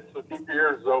quiet, so keep your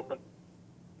ears open.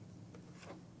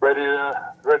 Ready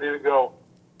to go.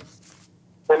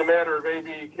 In the matter of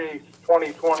AB case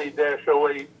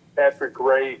 2020-08, Patrick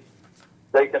Ray,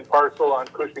 vacant parcel on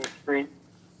Cushing Street,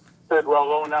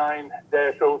 Sidwell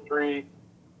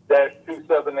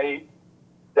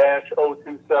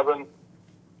 09-03-278-027.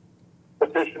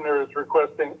 Petitioner is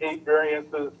requesting 8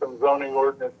 variances from zoning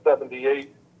ordinance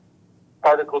 78,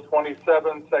 Article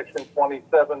 27, Section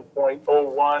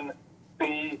 27.01,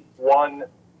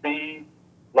 C1B,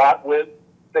 lot width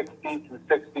 60 to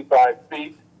 65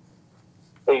 feet.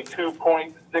 A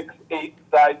 2.68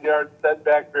 side yard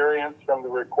setback variance from the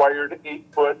required 8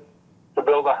 foot to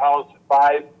build a house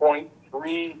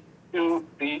 5.32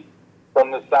 feet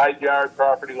from the side yard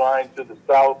property line to the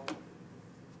south.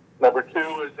 Number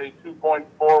 2 is a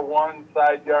 2.41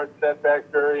 side yard setback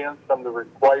variance from the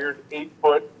required 8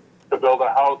 foot to build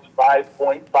a house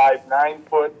 5.59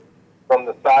 foot from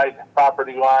the side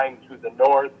property line to the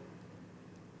north.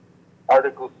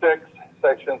 Article 6,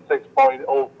 Section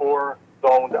 6.04,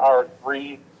 zoned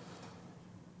R3.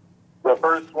 The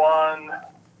first one,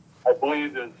 I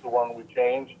believe, is the one we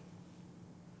changed.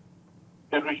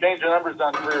 Did we change the numbers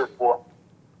on 3 or 4?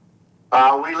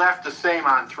 We left the same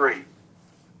on 3.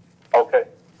 Okay.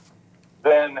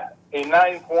 Then a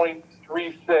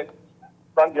 9.36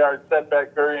 front yard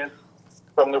setback variance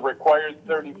from the required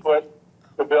 30 foot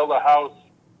to build a house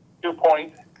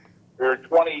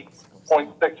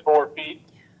 20.64 feet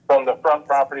from the front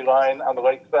property line on the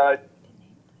lakeside.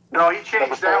 No, he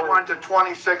changed that one to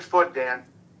 26 foot, Dan.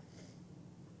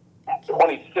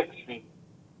 26 feet.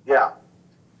 Yeah.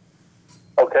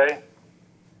 Okay.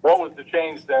 What was the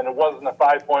change then? It wasn't a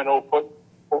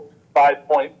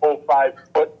 5.05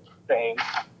 foot change.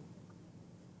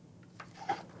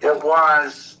 It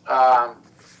was,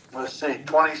 let's see,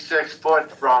 26 foot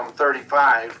from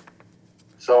 35.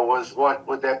 So it was, what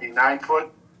would that be, 9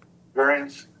 foot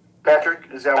variance? Patrick,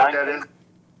 is that what that is?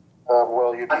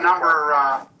 Well, you.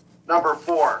 Number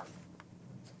 4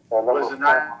 was a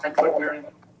 9 foot variance.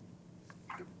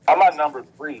 I'm on number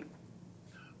 3.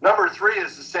 Number 3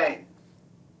 is the same,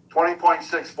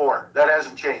 20.64. That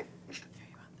hasn't changed.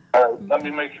 All right, let me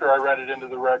make sure I read it into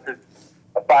the record.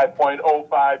 A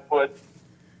 5.05 foot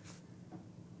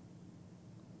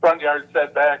front yard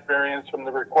setback variance from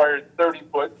the required 30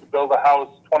 foot to build a house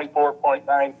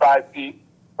 24.95 feet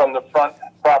from the front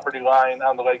property line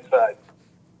on the lakeside.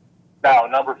 Now,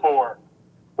 number 4,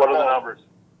 what are the numbers?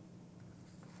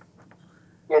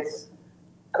 It's,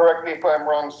 correct me if I'm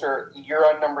wrong, sir, you're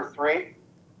on number 3?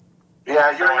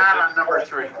 Yeah, you're not on number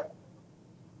 3.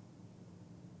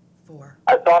 4.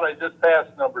 I thought I just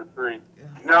passed number 3.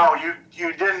 No, you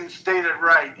didn't state it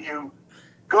right. You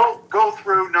go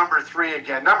through number 3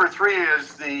 again. Number 3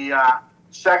 is the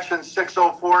section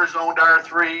 604 zoned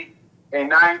R3, a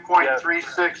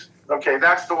 9.36. Okay,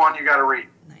 that's the one you got to read.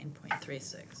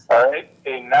 9.36. All right,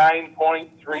 a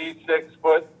 9.36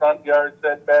 foot front yard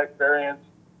setback variance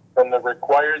from the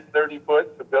required 30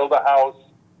 foot to build a house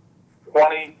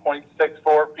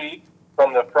 20.64 feet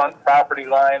from the front property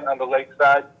line on the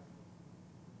lakeside.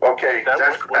 Okay,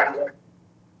 that's correct.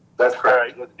 That's All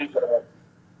correct. right, let's keep going.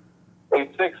 A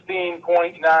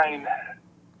 16.9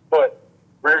 foot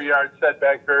rear yard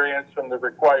setback variance from the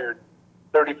required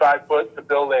 35 foot to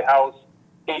build a house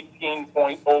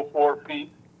 18.04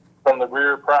 feet from the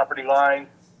rear property line.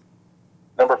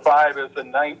 Number 5 is a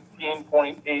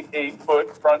 19.88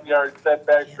 foot front yard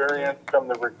setback variance from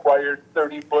the required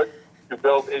 30 foot to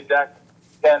build a deck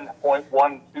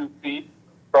 10.12 feet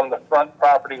from the front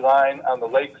property line on the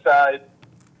lakeside.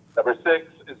 Number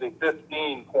 6 is a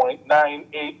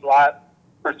 15.98 lot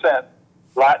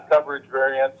coverage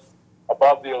variance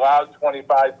above the allowed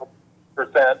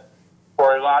 25%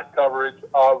 for a lot coverage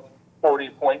of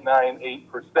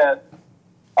 40.98%.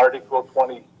 Article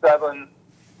 27,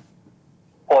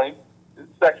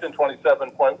 Section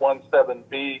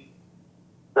 27.17B.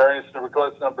 Variance to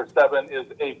request number 7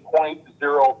 is a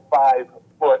 0.05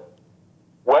 foot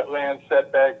wetland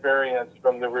setback variance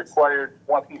from the required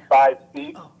 25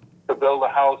 feet to build a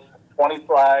house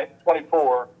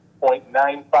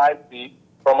 24.95 feet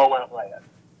from a wetland.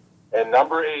 And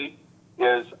number 8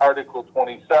 is Article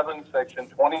 27, Section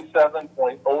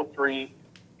 27.03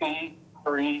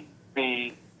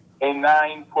 C3B, a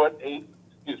 9 foot 8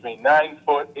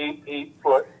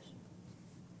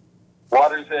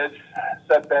 water's edge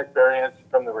setback variance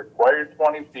from the required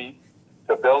 20 feet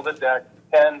to build a deck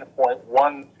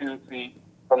 10.12 feet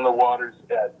from the water's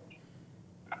edge.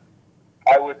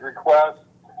 I would request,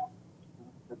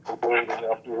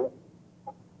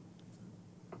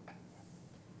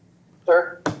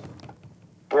 Sir,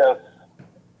 yes,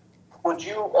 would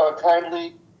you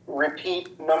kindly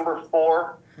repeat number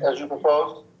 4 as you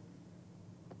proposed?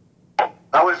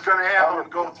 I was gonna have him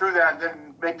go through that and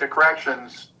then make the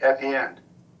corrections at the end.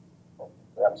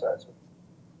 Yeah, I'm sorry.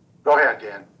 Go ahead,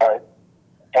 Dan. All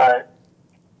right.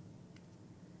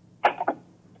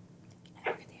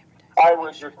 I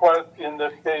would request in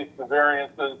this case the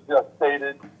variances just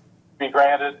stated be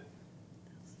granted.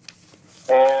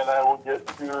 And I will get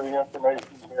to the information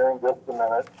here in just a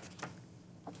minute.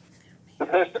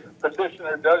 The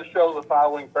petitioner does show the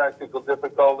following practical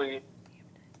difficulty.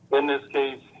 In this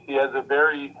case, he has a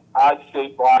very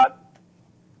odd-shaped lot.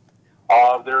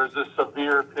 There is a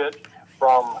severe pitch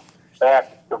from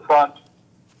back to front.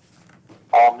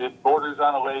 It borders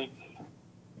on a lake.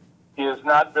 He is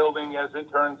not building, as it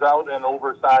turns out, an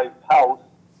oversized house.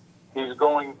 He's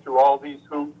going through all these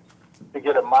hoops to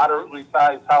get a moderately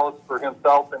sized house for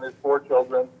himself and his 4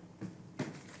 children.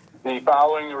 The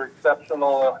following are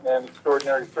exceptional and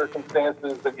extraordinary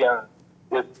circumstances. Again,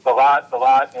 it's the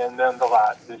lot, and then the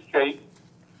lot. The shape,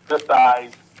 the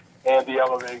size, and the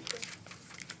elevation.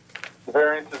 The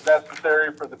variance is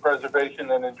necessary for the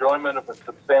preservation and enjoyment of a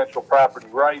substantial property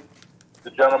right. The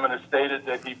gentleman has stated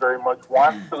that he very much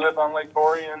wants to live on Lake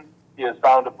Orion. He has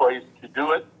found a place to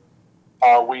do it.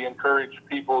 We encourage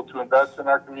people to invest in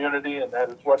our community, and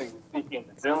that is what he was seeking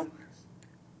to do.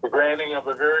 The granting of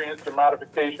a variance or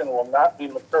modification will not be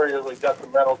materially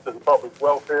detrimental to the public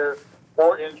welfare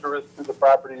or injurious to the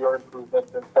property or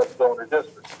improvements in such zone or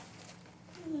district,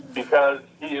 because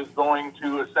he is going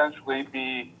to essentially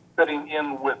be fitting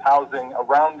in with housing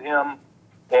around him,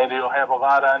 and he'll have a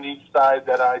lot on each side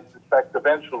that I suspect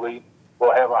eventually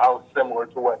will have a house similar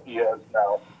to what he has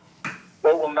now.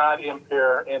 That will not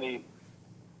impair any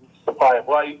supply of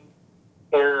light,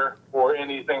 air, or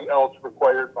anything else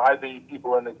required by the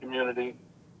people in the community.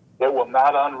 It will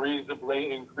not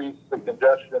unreasonably increase the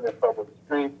congestion in public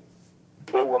streets.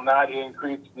 It will not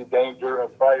increase the danger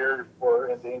of fires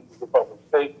or endanger the public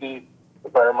safety. The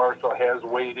fire marshal has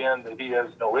weighed in that he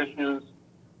has no issues.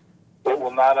 It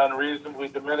will not unreasonably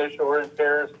diminish or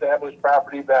impair established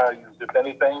property values. If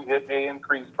anything, it may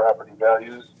increase property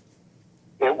values.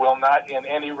 It will not in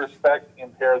any respect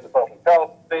impair the public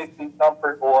health, safety,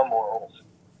 comfort, or morals.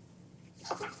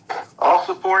 I'll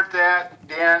support that,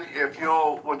 Dan, if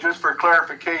you'll, well, just for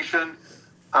clarification,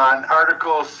 on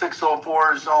Article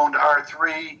 604, zoned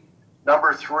R3,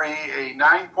 number 3, a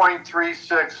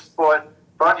 9.36 foot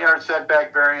front yard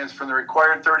setback variance from the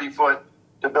required 30 foot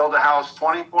to build a house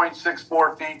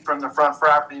 20.64 feet from the front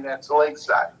property, that's the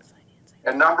lakeside.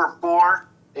 And number 4,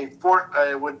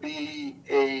 it would be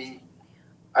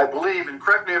I believe, and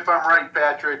correct me if I'm right,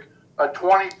 Patrick, a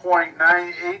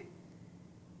 20.98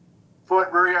 foot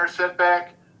rear yard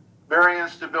setback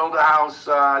variance to build a house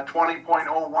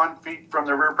 20.01 feet from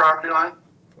the rear property line.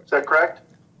 Is that correct?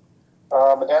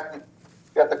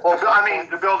 At the closest. I mean,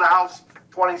 to build a house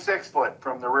 26 foot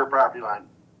from the rear property line.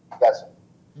 Yes, sir.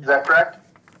 Is that correct?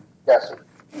 Yes, sir.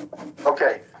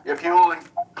 Okay. If you will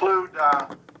include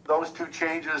those 2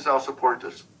 changes, I'll support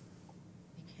this.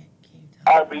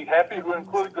 I'd be happy to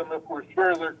include them if we're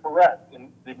sure they're correct.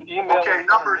 And the email Okay,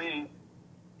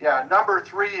 number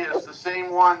 3 is the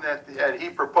same one that he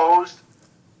proposed.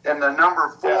 And the number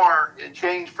 4, it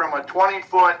changed from a 20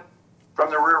 foot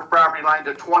from the rear property line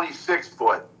to 26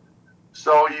 foot.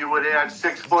 So you would add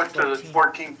 6 foot to the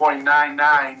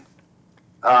 14.99.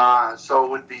 So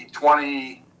it would be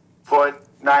 20 foot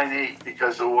 9.8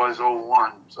 because it was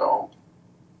 01. So.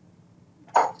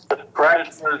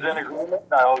 Correct. There's in agreement.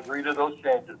 I'll agree to those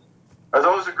changes. Are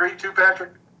those agreed to,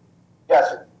 Patrick? Yes,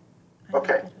 sir.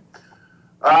 Okay.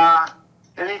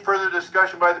 Any further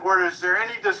discussion by the board? Is there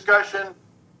any discussion?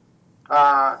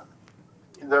 The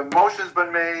motion's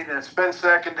been made and it's been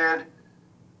seconded,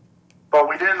 but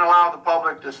we didn't allow the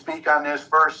public to speak on this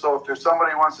first. So if there's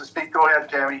somebody who wants to speak, go ahead,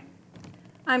 Tammy.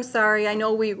 I'm sorry, I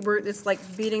know it's like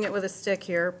beating it with a stick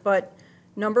here, but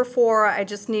number 4, I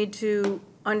just need to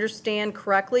understand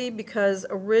correctly, because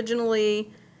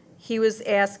originally he was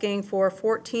asking for a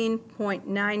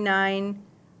 14.99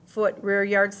 foot rear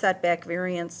yard setback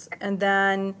variance, and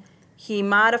then he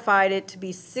modified it to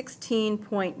be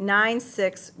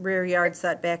 16.96 rear yard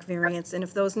setback variance. And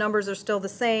if those numbers are still the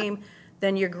same,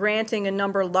 then you're granting a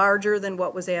number larger than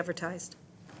what was advertised.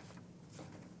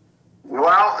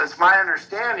 Well, it's my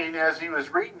understanding as he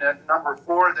was reading it, number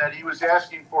 4, that he was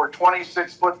asking for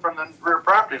 26 foot from the rear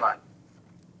property line.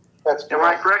 Am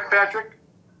I correct, Patrick?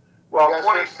 Well,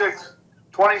 yes,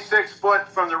 26 foot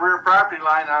from the rear property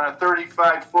line on a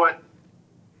 35 foot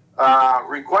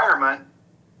requirement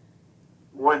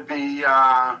would be,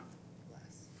 9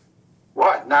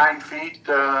 feet?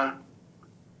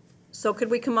 So could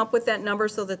we come up with that number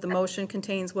so that the motion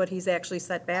contains what he's actually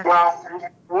set back? Well,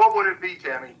 what would it be,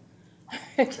 Tammy?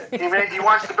 He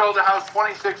wants to build a house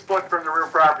 26 foot from the rear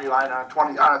property line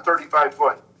on a 35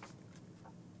 foot.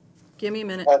 Give me a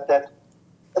minute.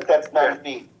 That's 9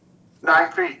 feet.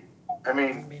 9 feet. I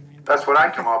mean, that's what I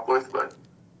come up with, but.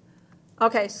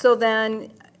 Okay, so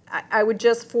then I would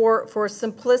just, for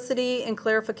simplicity and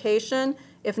clarification,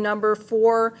 if number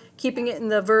 4, keeping it in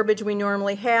the verbiage we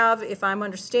normally have, if I'm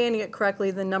understanding it correctly,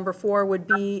 then number 4 would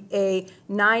be a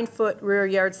 9-foot rear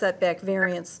yard setback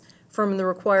variance from the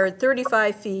required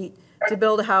 35 feet to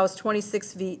build a house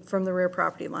 26 feet from the rear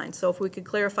property line. So if we could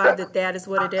clarify that that is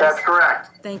what it is. That's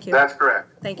correct. Thank you. That's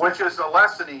correct. Thank you. Which is a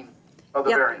lessening of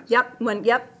the variance. Yep,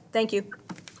 thank you.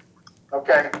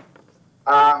 Okay.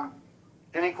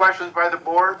 Any questions by the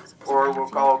board, or we'll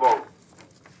call a vote?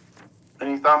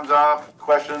 Any thumbs up,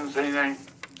 questions, anything?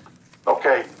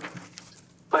 Okay.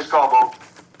 Please call a vote.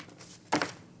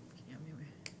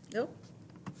 Nope.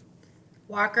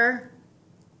 Walker,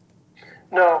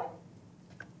 No.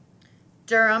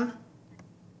 Durham,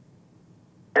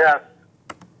 Yes.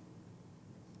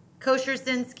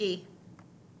 Kosherzinski,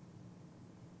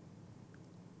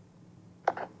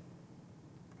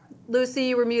 Lucy,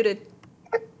 you were muted.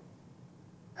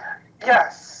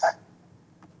 Yes.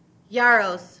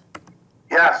 Yaros.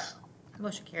 Yes.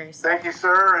 Motion carries. Thank you,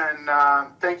 sir,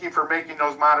 and thank you for making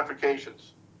those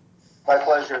modifications. My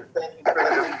pleasure. Thank you.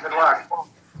 Good luck.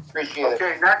 Appreciate it.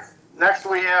 Okay, next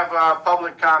we have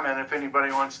public comment, if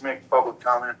anybody wants to make public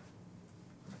comment.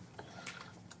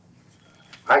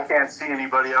 I can't see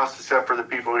anybody else except for the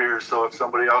people here, so if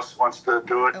somebody else wants to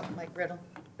do it. Oh, Mike Riddle.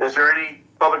 Is there any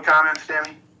public comments,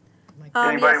 Tammy?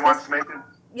 Anybody Yes, wants to make it?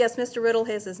 Yes, Mr. Riddle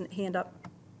has his hand up.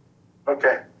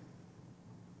 Okay.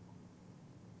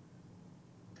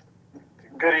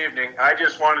 Good evening. I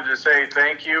just wanted to say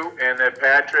thank you, and that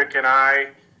Patrick and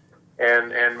I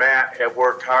and Matt have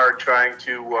worked hard trying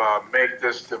to make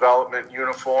this development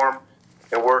uniform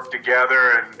and work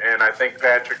together. And I think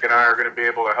Patrick and I are going to be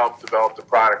able to help develop the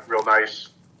product real nice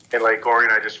in Lake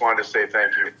Orion. I just wanted to say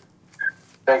thank you.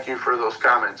 Thank you for those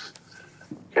comments.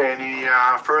 Okay, any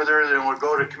further, then we'll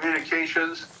go to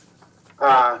communications.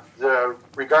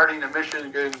 Regarding the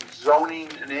Michigan Zoning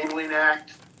Enabling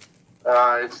Act,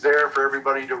 it's there for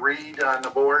everybody to read on the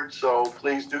board, so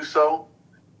please do so.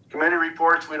 Committee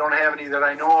reports, we don't have any that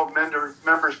I know of.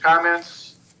 Members'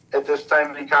 comments at this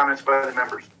time. Any comments by the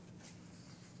members?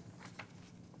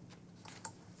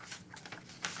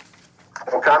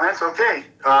 No comments? Okay.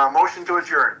 Motion to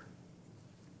adjourn.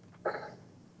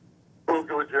 Move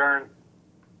to adjourn.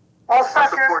 I'll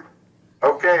second.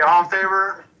 Okay, all in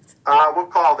favor? We'll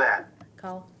call that.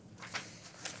 Call.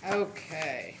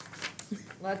 Okay.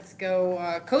 Let's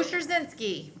go,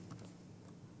 Kosherzinski.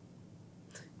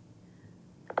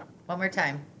 One more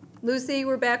time. Lucy,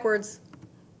 we're backwards.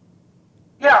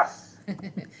 Yes.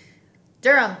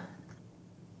 Durham,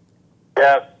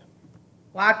 Yes.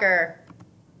 Walker,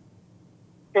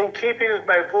 In keeping with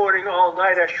my voting all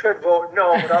night, I should vote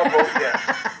no, but I'll vote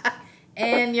yes.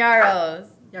 and Yaros.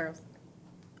 Yaros.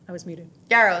 I was muted.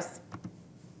 Yaros.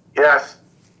 Yes.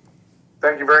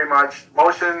 Thank you very much.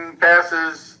 Motion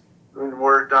passes.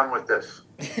 We're done with this.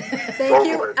 Thank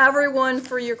you, everyone,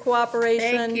 for your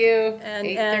cooperation. Thank you. And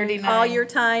 8:39. all your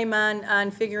time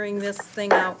on figuring this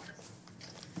thing out.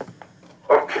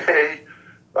 Okay.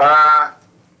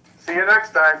 See you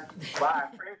next time. Bye.